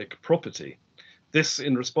public property. This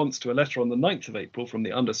in response to a letter on the 9th of April from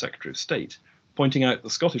the Under Secretary of State, pointing out the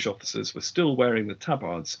Scottish officers were still wearing the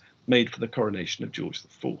tabards made for the coronation of George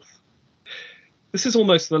IV. This is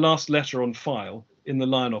almost the last letter on file in the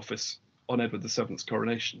Lyon office on Edward VII's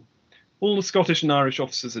coronation. All the Scottish and Irish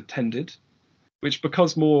officers attended, which,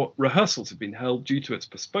 because more rehearsals had been held due to its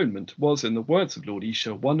postponement, was, in the words of Lord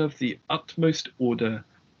Esher, one of the utmost order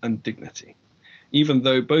and dignity, even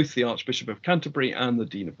though both the Archbishop of Canterbury and the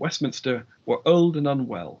Dean of Westminster were old and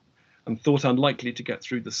unwell, and thought unlikely to get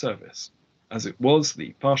through the service. As it was,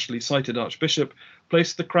 the partially sighted Archbishop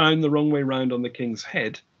placed the crown the wrong way round on the king's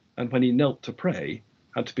head, and when he knelt to pray,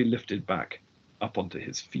 had to be lifted back up onto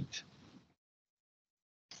his feet.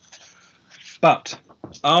 But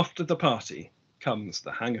after the party comes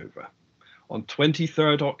the hangover. On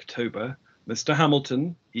 23rd October, Mr.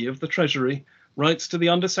 Hamilton, he of the Treasury, writes to the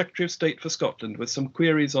Under Secretary of State for Scotland with some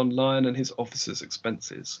queries on Lyon and his officers'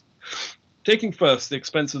 expenses. Taking first the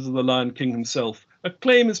expenses of the Lion King himself, a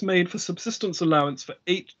claim is made for subsistence allowance for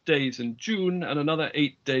 8 days in June and another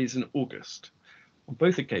 8 days in August. On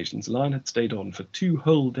both occasions, Lyon had stayed on for 2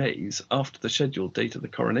 whole days after the scheduled date of the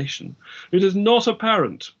coronation. It is not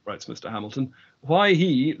apparent, writes Mr. Hamilton, why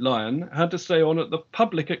he, Lyon, had to stay on at the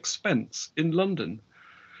public expense in London.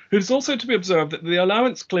 It is also to be observed that the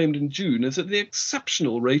allowance claimed in June is at the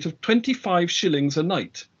exceptional rate of 25 shillings a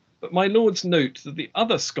night, but my lords note that the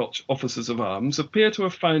other Scotch officers of arms appear to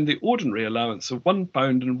have found the ordinary allowance of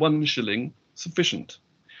 £1 and 1 shilling sufficient.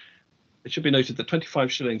 It should be noted that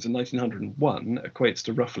 25 shillings in 1901 equates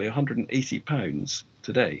to roughly £180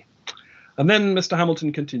 today. And then Mr.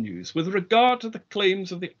 Hamilton continues, with regard to the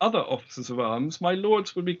claims of the other officers of arms, my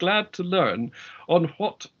lords would be glad to learn on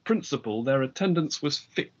what principle their attendance was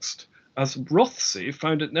fixed, as Rothsay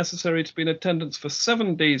found it necessary to be in attendance for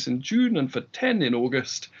 7 days in June and for 10 in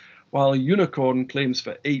August, while Unicorn claims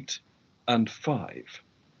for 8 and 5.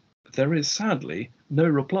 There is sadly no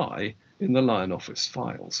reply in the Lyon office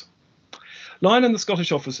files. Lyon and the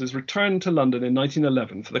Scottish officers returned to London in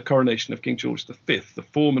 1911 for the coronation of King George V. The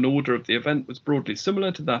form and order of the event was broadly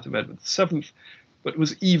similar to that of Edward VII, but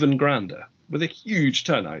was even grander, with a huge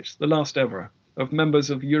turnout, the last ever, of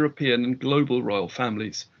members of European and global royal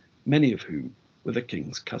families, many of whom were the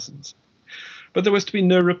king's cousins. But there was to be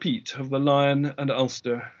no repeat of the Lyon and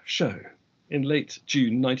Ulster show. In late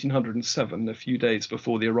June 1907, a few days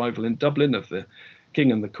before the arrival in Dublin of the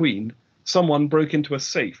King and the Queen, someone broke into a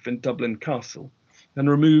safe in Dublin Castle and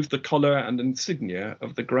removed the collar and insignia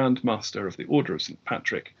of the Grand Master of the Order of St.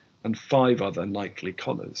 Patrick and 5 other knightly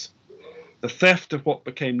collars. The theft of what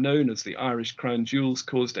became known as the Irish Crown Jewels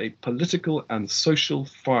caused a political and social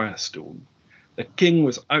firestorm. The king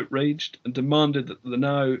was outraged and demanded that the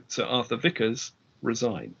now Sir Arthur Vickers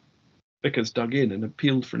resign. Vickers dug in and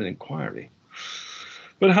appealed for an inquiry.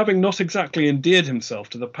 But having not exactly endeared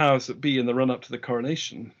himself to the powers that be in the run-up to the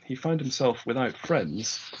coronation, he found himself without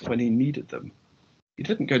friends when he needed them. He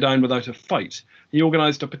didn't go down without a fight. He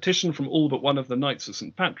organised a petition from all but one of the Knights of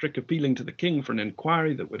St. Patrick, appealing to the king for an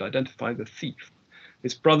inquiry that would identify the thief.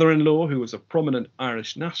 His brother-in-law, who was a prominent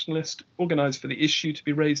Irish nationalist, organised for the issue to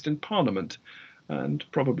be raised in Parliament, and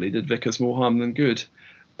probably did Vickers more harm than good.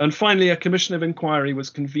 And finally, a commission of inquiry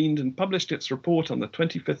was convened and published its report on the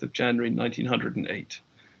 25th of January 1908.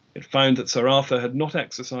 It found that Sir Arthur had not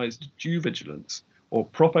exercised due vigilance or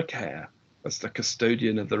proper care as the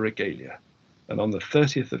custodian of the regalia, and on the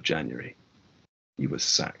 30th of January, he was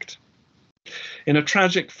sacked. In a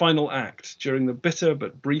tragic final act during the bitter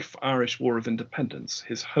but brief Irish War of Independence,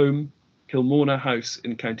 his home, Kilmorna House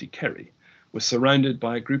in County Kerry, was surrounded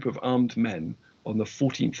by a group of armed men on the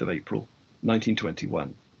 14th of April,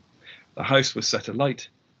 1921. The house was set alight,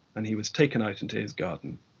 and he was taken out into his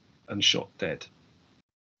garden and shot dead.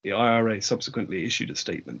 The IRA subsequently issued a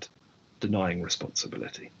statement denying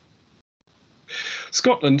responsibility.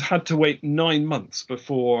 Scotland had to wait 9 months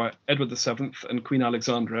before Edward VII and Queen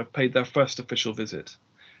Alexandra paid their first official visit.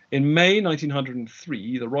 In May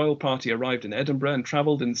 1903, the royal party arrived in Edinburgh and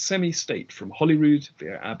travelled in semi-state from Holyrood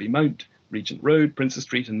via Abbey Mount, Regent Road, Princes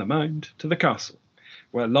Street and the Mound to the castle,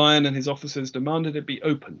 where Lyon and his officers demanded it be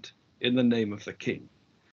opened in the name of the king.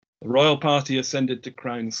 The royal party ascended to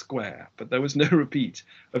Crown Square, but there was no repeat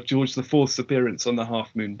of George IV's appearance on the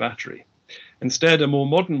Half Moon Battery. Instead, a more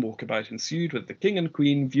modern walkabout ensued, with the King and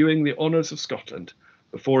Queen viewing the honours of Scotland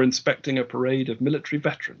before inspecting a parade of military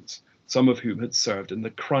veterans, some of whom had served in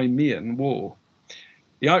the Crimean War.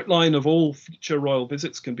 The outline of all future royal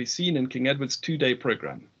visits can be seen in King Edward's 2-day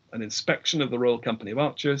programme: an inspection of the Royal Company of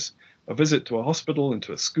Archers, a visit to a hospital and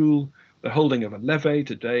to a school, the holding of a levee,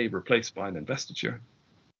 today replaced by an investiture,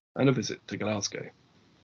 and a visit to Glasgow.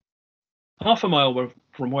 Half a mile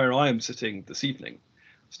from where I am sitting this evening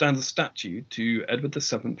stands a statue to Edward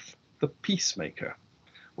VII, the Peacemaker,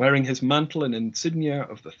 wearing his mantle and insignia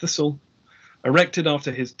of the Thistle, erected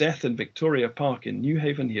after his death in Victoria Park in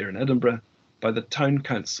Newhaven, here in Edinburgh, by the Town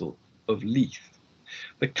Council of Leith.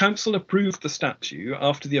 The council approved the statue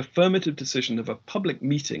after the affirmative decision of a public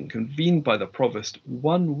meeting convened by the provost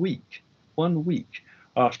 1 week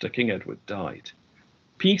after King Edward died.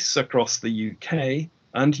 Peace across the UK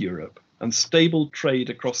and Europe and stable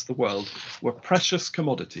trade across the world were precious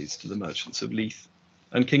commodities to the merchants of Leith,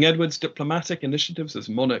 and King Edward's diplomatic initiatives as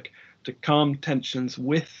monarch to calm tensions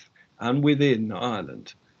with and within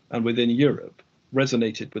Ireland and within Europe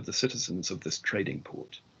resonated with the citizens of this trading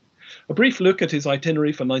port. A brief look at his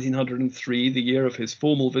itinerary for 1903, the year of his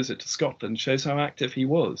formal visit to Scotland, shows how active he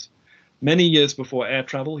was. Many years before air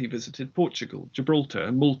travel, he visited Portugal, Gibraltar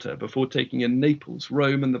and Malta before taking in Naples,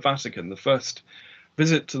 Rome and the Vatican, the first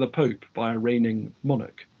visit to the Pope by a reigning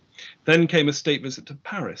monarch. Then came a state visit to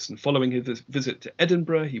Paris, and following his visit to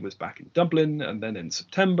Edinburgh, he was back in Dublin, and then in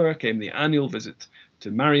September came the annual visit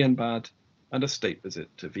to Marienbad and a state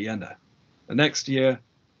visit to Vienna. The next year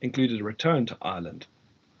included a return to Ireland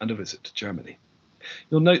and a visit to Germany.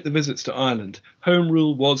 You'll note the visits to Ireland. Home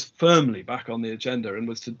rule was firmly back on the agenda and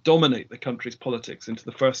was to dominate the country's politics into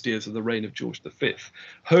the first years of the reign of George V.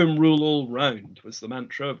 Home rule all round was the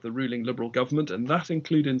mantra of the ruling Liberal government, and that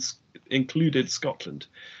included Scotland.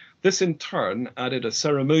 This in turn added a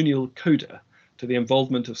ceremonial coda to the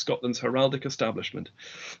involvement of Scotland's heraldic establishment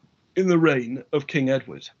in the reign of King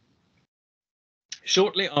Edward.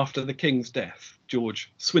 Shortly after the king's death,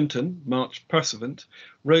 George Swinton, March Pursuivant,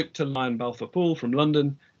 wrote to Lyon Balfour from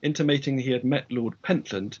London, intimating he had met Lord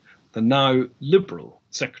Pentland, the now Liberal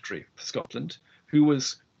Secretary for Scotland, who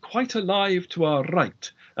was quite alive to our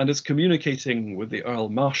right and is communicating with the Earl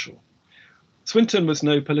Marshal. Swinton was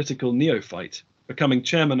no political neophyte, becoming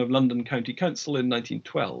chairman of London County Council in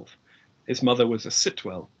 1912. His mother was a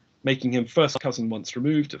Sitwell, making him first cousin once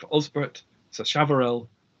removed of Osbert, Sacheverell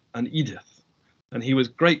and Edith, and he was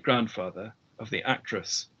great-grandfather of the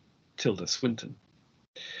actress Tilda Swinton.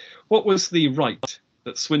 What was the right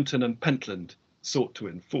that Swinton and Pentland sought to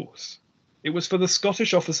enforce? It was for the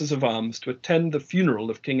Scottish officers of arms to attend the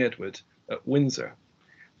funeral of King Edward at Windsor.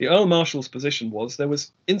 The Earl Marshal's position was there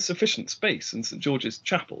was insufficient space in St George's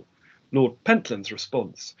Chapel. Lord Pentland's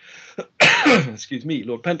response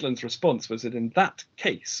Lord Pentland's response was that in that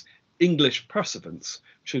case, English pursuivants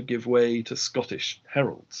should give way to Scottish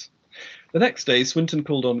heralds. The next day, Swinton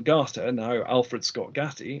called on Garter, now Alfred Scott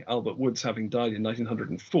Gatty, Albert Woods having died in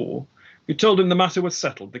 1904, who told him the matter was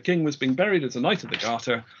settled. The king was being buried as a Knight of the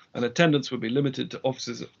Garter, and attendance would be limited to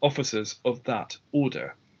officers of that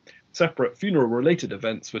order. Separate funeral-related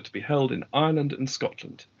events were to be held in Ireland and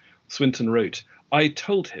Scotland. Swinton wrote, I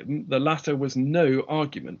told him the latter was no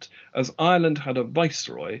argument, as Ireland had a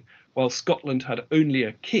viceroy, while Scotland had only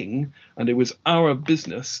a king, and it was our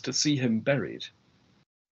business to see him buried.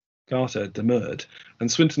 Garter demurred,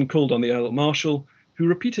 and Swinton called on the Earl Marshal, who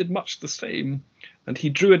repeated much the same, and he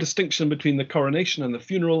drew a distinction between the coronation and the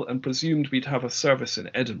funeral, and presumed we'd have a service in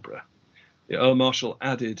Edinburgh. The Earl Marshal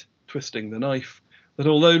added, twisting the knife, that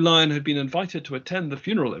although Lyon had been invited to attend the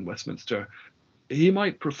funeral in Westminster, he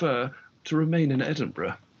might prefer to remain in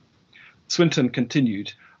Edinburgh. Swinton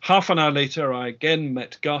continued, half an hour later I again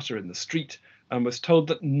met Garter in the street, and was told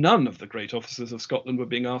that none of the great officers of Scotland were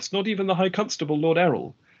being asked, not even the High Constable, Lord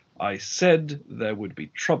Errol. I said there would be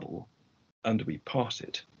trouble, and we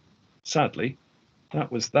parted. Sadly,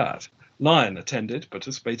 that was that. Lyon attended,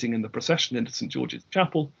 participating in the procession into St George's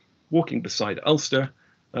Chapel, walking beside Ulster,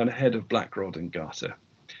 and ahead of Blackrod and Garter.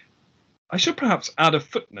 I should perhaps add a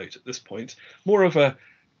footnote at this point, more of a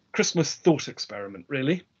Christmas thought experiment,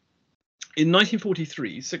 really. In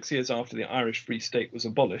 1943, 6 years after the Irish Free State was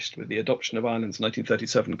abolished with the adoption of Ireland's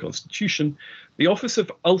 1937 constitution, the office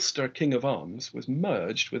of Ulster King of Arms was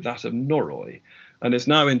merged with that of Norroy, and is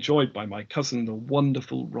now enjoyed by my cousin, the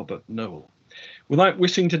wonderful Robert Noel. Without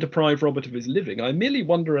wishing to deprive Robert of his living, I merely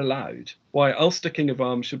wonder aloud why Ulster King of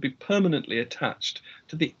Arms should be permanently attached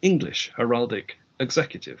to the English heraldic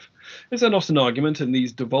executive. Is there not an argument in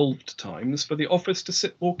these devolved times for the office to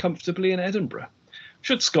sit more comfortably in Edinburgh?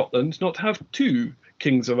 Should Scotland not have two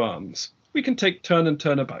Kings of Arms? We can take turn and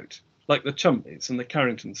turn about, like the Chumleys and the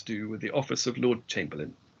Carringtons do with the office of Lord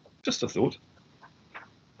Chamberlain. Just a thought.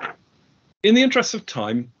 In the interest of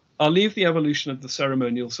time, I'll leave the evolution of the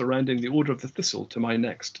ceremonial surrounding the Order of the Thistle to my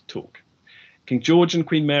next talk. King George and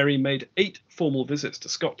Queen Mary made 8 formal visits to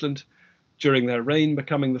Scotland during their reign,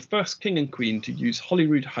 becoming the first king and queen to use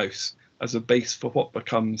Holyrood House as a base for what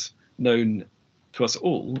becomes known to us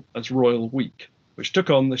all as Royal Week, which took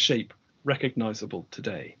on the shape recognisable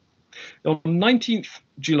today. On 19th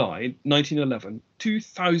July 1911,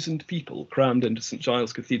 2,000 people crammed into St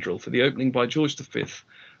Giles Cathedral for the opening by George V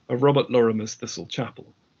of Robert Lorimer's Thistle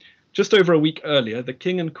Chapel. Just over a week earlier, the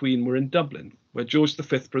King and Queen were in Dublin, where George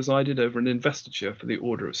V presided over an investiture for the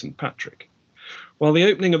Order of St Patrick. While the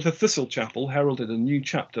opening of the Thistle Chapel heralded a new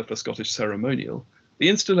chapter for Scottish ceremonial, the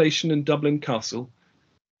installation in Dublin Castle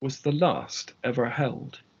was the last ever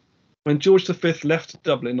held. When George V left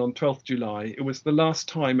Dublin on 12th July, it was the last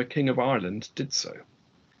time a King of Ireland did so.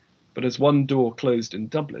 But as one door closed in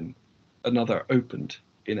Dublin, another opened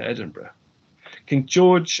in Edinburgh. King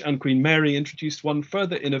George and Queen Mary introduced one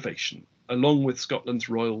further innovation, along with Scotland's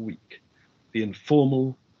Royal Week, the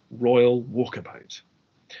informal Royal Walkabout.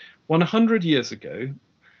 100 years ago,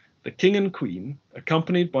 the King and Queen,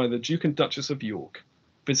 accompanied by the Duke and Duchess of York,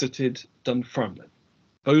 visited Dunfermline.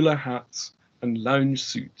 Bowler hats and lounge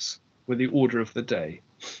suits were the order of the day,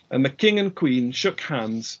 and the King and Queen shook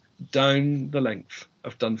hands down the length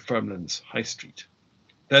of Dunfermline's High Street.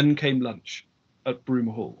 Then came lunch at Broom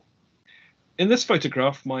Hall. In this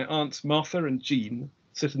photograph, my aunts Martha and Jean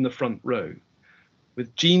sit in the front row,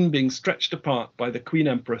 with Jean being stretched apart by the Queen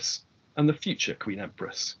Empress and the future Queen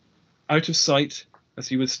Empress. Out of sight, as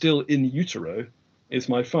he was still in utero, is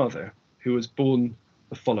my father, who was born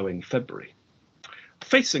the following February.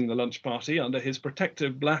 Facing the lunch party under his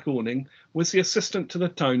protective black awning was the assistant to the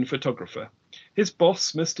town photographer. His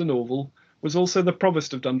boss, Mr. Norval, was also the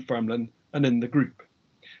provost of Dunfermline and in the group.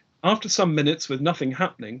 After some minutes with nothing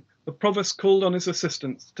happening, the provost called on his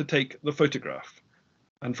assistants to take the photograph.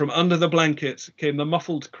 And from under the blanket came the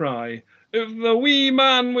muffled cry, "If the wee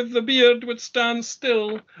man with the beard would stand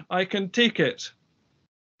still, I can take it."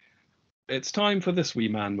 It's time for this wee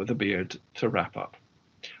man with a beard to wrap up.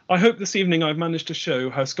 I hope this evening I've managed to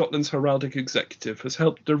show how Scotland's heraldic executive has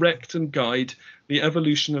helped direct and guide the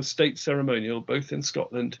evolution of state ceremonial both in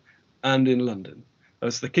Scotland and in London,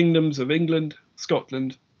 as the kingdoms of England,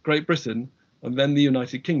 Scotland, Great Britain, and then the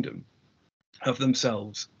United Kingdom have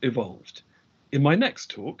themselves evolved. In my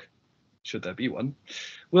next talk, should there be one,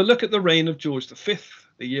 we'll look at the reign of George V,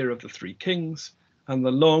 the year of the Three Kings, and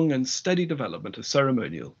the long and steady development of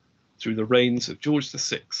ceremonial through the reigns of George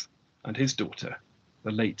VI and his daughter,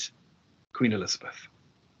 the late Queen Elizabeth.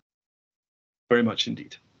 Very much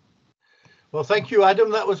indeed. Well, thank you,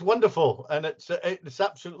 Adam. That was wonderful, and it's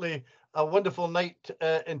absolutely a wonderful night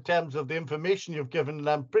in terms of the information you've given, and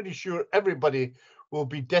I'm pretty sure everybody will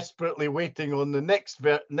be desperately waiting on the next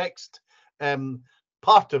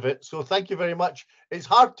part of it. So thank you very much. It's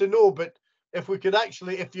hard to know, but if we could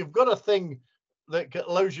actually, if you've got a thing that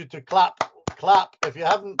allows you to clap. If you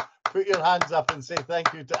haven't, put your hands up and say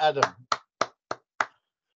thank you to Adam.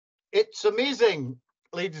 It's amazing,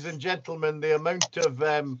 ladies and gentlemen, the amount of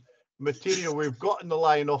material we've got in the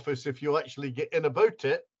Lyon office if you actually get in about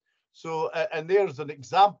it. So, and there's an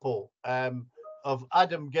example of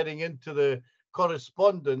Adam getting into the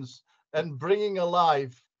correspondence and bringing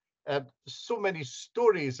alive so many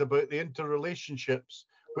stories about the interrelationships,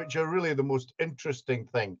 which are really the most interesting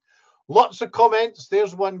thing. Lots of comments.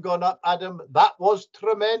 There's one gone up, Adam. That was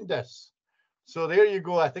tremendous. So there you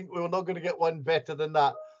go. I think we're not going to get one better than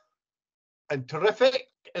that. And terrific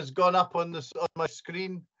has gone up on this on my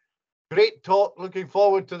screen. Great talk. Looking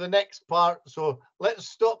forward to the next part. So let's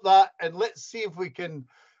stop that and let's see if we can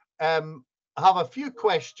have a few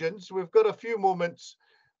questions. We've got a few moments.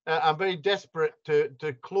 I'm very desperate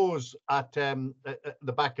to close at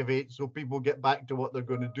the back of 8 so people get back to what they're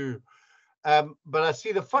going to do. But I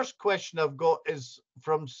see the first question I've got is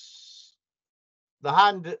from the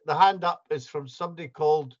hand up is from somebody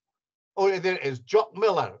called, oh, there it is, Jock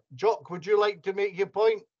Miller. Jock, would you like to make your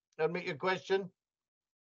point and make your question?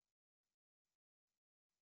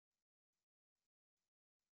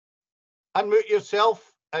 Unmute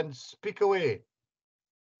yourself and speak away.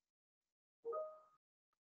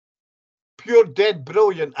 Pure dead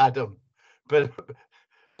brilliant, Adam. But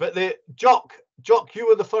the Jock, you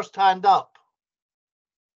were the first hand up.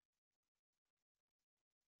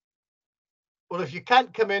 Well, if you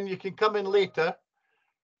can't come in, you can come in later.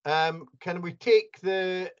 Can we take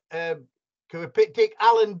the take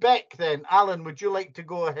Alan Beck then? Alan, would you like to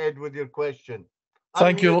go ahead with your question?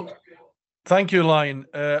 Thank you, Lyon.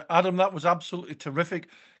 Adam, that was absolutely terrific.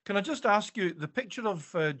 Can I just ask you, the picture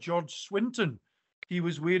of George Swinton? He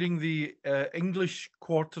was wearing the English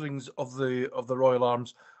quarterings of the Royal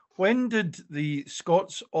Arms. When did the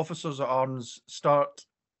Scots officers at arms start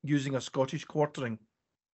using a Scottish quartering?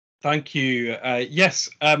 Thank you. Yes,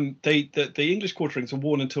 the English quarterings were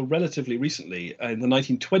worn until relatively recently. In the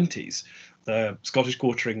 1920s, the Scottish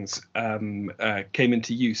quarterings came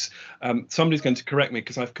into use. Somebody's going to correct me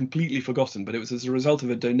because I've completely forgotten, but it was as a result of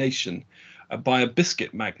a donation by a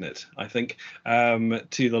biscuit magnate, I think,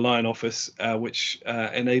 to the Lyon office, which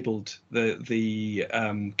enabled the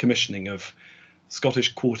commissioning of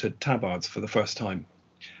Scottish quartered tabards for the first time.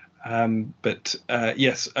 But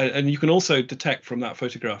yes, and you can also detect from that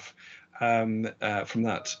photograph, from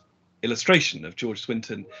that illustration of George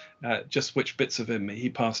Swinton, just which bits of him he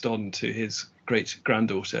passed on to his great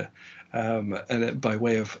granddaughter, and by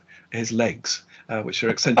way of his legs, which are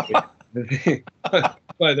accentuated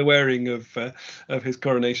by the wearing of his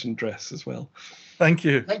coronation dress as well. Thank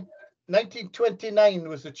you. 1929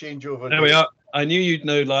 was the changeover. There we are. I knew you'd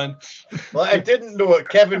know, Lyon. Well, I didn't know it.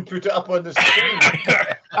 Kevin put it up on the screen.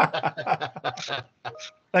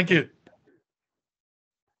 Thank you.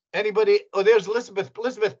 Anybody? Oh, there's Elizabeth.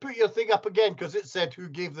 Elizabeth, put your thing up again because it said who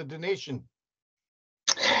gave the donation.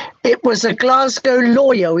 It was a Glasgow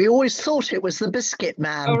lawyer. We always thought it was the biscuit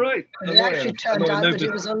man. Oh, right. And it actually turned out that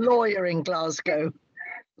it was a lawyer in Glasgow.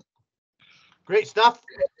 Great stuff.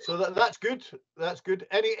 So that's good. That's good.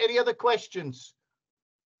 Any other questions?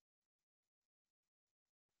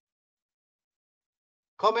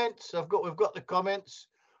 Comments? We've got the comments.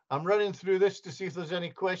 I'm running through this to see if there's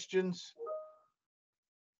any questions.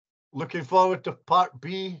 Looking forward to part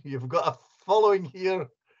B. You've got a following here,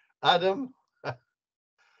 Adam.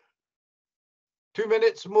 2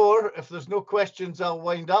 minutes more. If there's no questions, I'll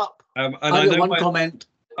wind up. And I got one comment.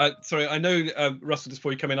 Sorry, I know, Russell, just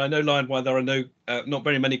before you come in, I know, Lyon, why there are not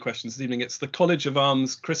very many questions this evening. It's the College of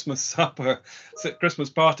Arms Christmas supper,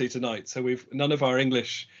 Christmas party tonight. So none of our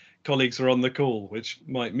English colleagues are on the call, which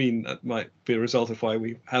might mean that might be a result of why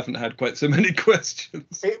we haven't had quite so many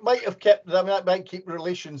questions. It might have that might keep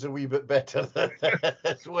relations a wee bit better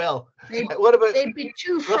as well. What about? They'd be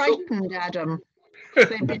too frightened, Adam.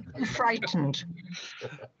 They'd be too frightened.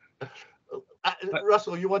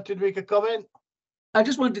 Russell, you wanted to make a comment? I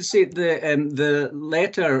just wanted to say the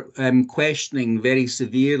letter questioning very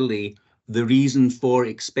severely the reason for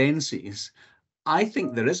expenses. I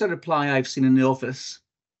think there is a reply I've seen in the office.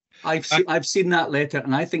 I've seen that letter,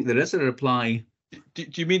 and I think there is a reply. Do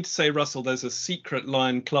you mean to say, Russell, there's a secret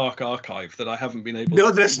Lyon Clark archive that I haven't been able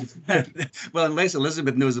to... No, well, unless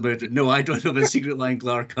Elizabeth knows about it. No, I don't have a secret Lyon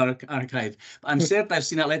Clark archive. I'm certain I've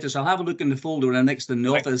seen that letter, so I'll have a look in the folder when I'm next in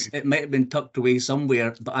the office. It might have been tucked away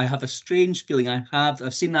somewhere, but I have a strange feeling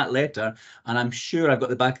I've seen that letter, and I'm sure I've got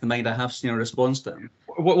the back of the mind I have seen a response to it.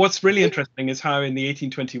 What's really interesting is how in the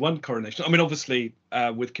 1821 coronation, I mean, obviously,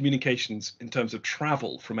 with communications in terms of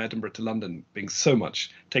travel from Edinburgh to London being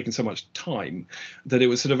taking so much time, that it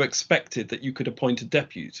was sort of expected that you could appoint a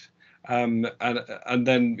depute And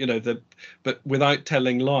then, you know, but without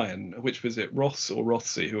telling Lyon, which was it, Ross or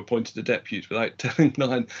Rothsey, who appointed a deputy, without telling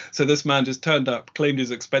Lyon. So this man just turned up, claimed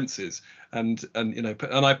his expenses, and you know,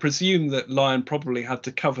 and I presume that Lyon probably had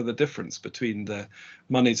to cover the difference between the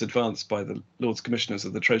monies advanced by the Lords Commissioners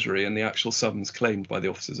of the Treasury and the actual sums claimed by the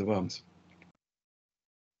officers of arms.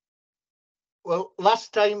 Well,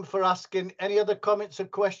 last time for asking. Any other comments or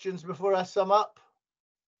questions before I sum up?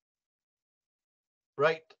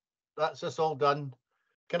 Right, that's us all done.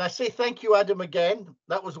 Can I say thank you, Adam, again?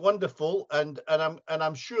 That was wonderful, and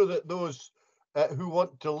I'm sure that those who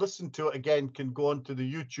want to listen to it again can go onto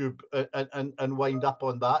the YouTube and wind up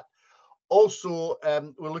on that. Also,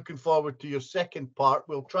 we're looking forward to your second part.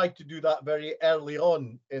 We'll try to do that very early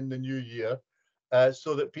on in the new year,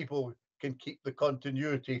 so that people can keep the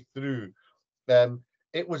continuity through.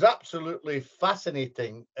 It was absolutely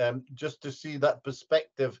fascinating just to see that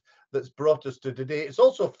perspective that's brought us to today. It's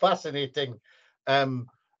also fascinating, and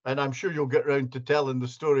I'm sure you'll get round to telling the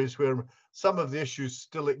stories where some of the issues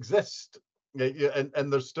still exist,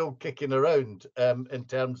 and they're still kicking around in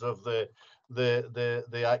terms of the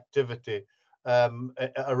activity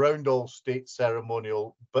around all state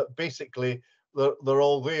ceremonial. But basically, they're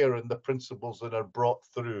all there in the principles that are brought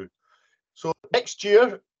through. So next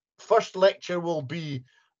year, first lecture will be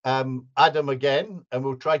Adam again, and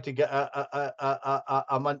we'll try to get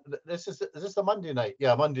is this a Monday night?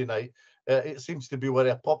 Yeah, Monday night. It seems to be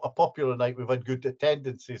a popular night. We've had good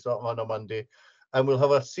attendances on a Monday, and we'll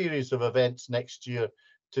have a series of events next year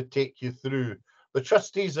to take you through. The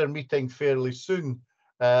trustees are meeting fairly soon,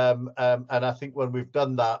 and I think when we've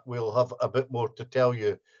done that, we'll have a bit more to tell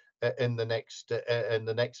you in the next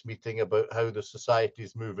meeting about how the society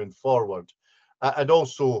is moving forward. And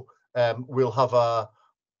also, we'll have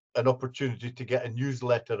an opportunity to get a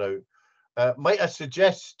newsletter out. Might I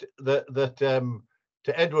suggest that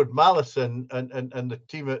to Edward Mallison and the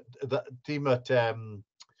team at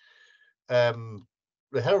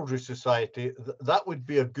the Heraldry Society, that would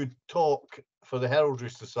be a good talk for the Heraldry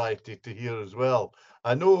Society to hear as well.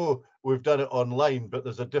 I know we've done it online, but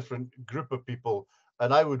there's a different group of people,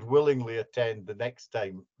 and I would willingly attend the next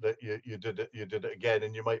time that you did it again,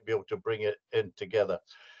 and you might be able to bring it in together.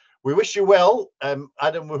 We wish you well,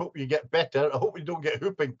 Adam. We hope you get better. I hope we don't get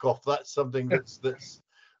whooping cough. That's something that's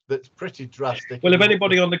pretty drastic. Well, if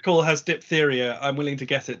anybody on the call has diphtheria, I'm willing to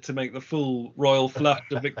get it to make the full royal flush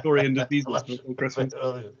of Victorian diseases before Christmas.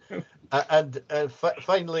 And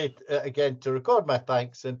finally, again, to record my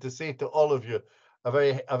thanks and to say to all of you a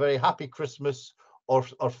very happy Christmas or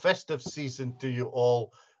festive season to you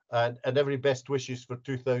all, and every best wishes for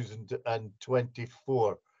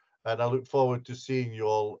 2024. And I look forward to seeing you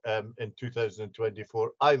all in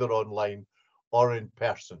 2024, either online or in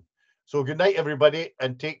person. So good night, everybody,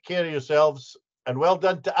 and take care of yourselves. And well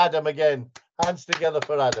done to Adam again. Hands together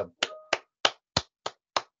for Adam.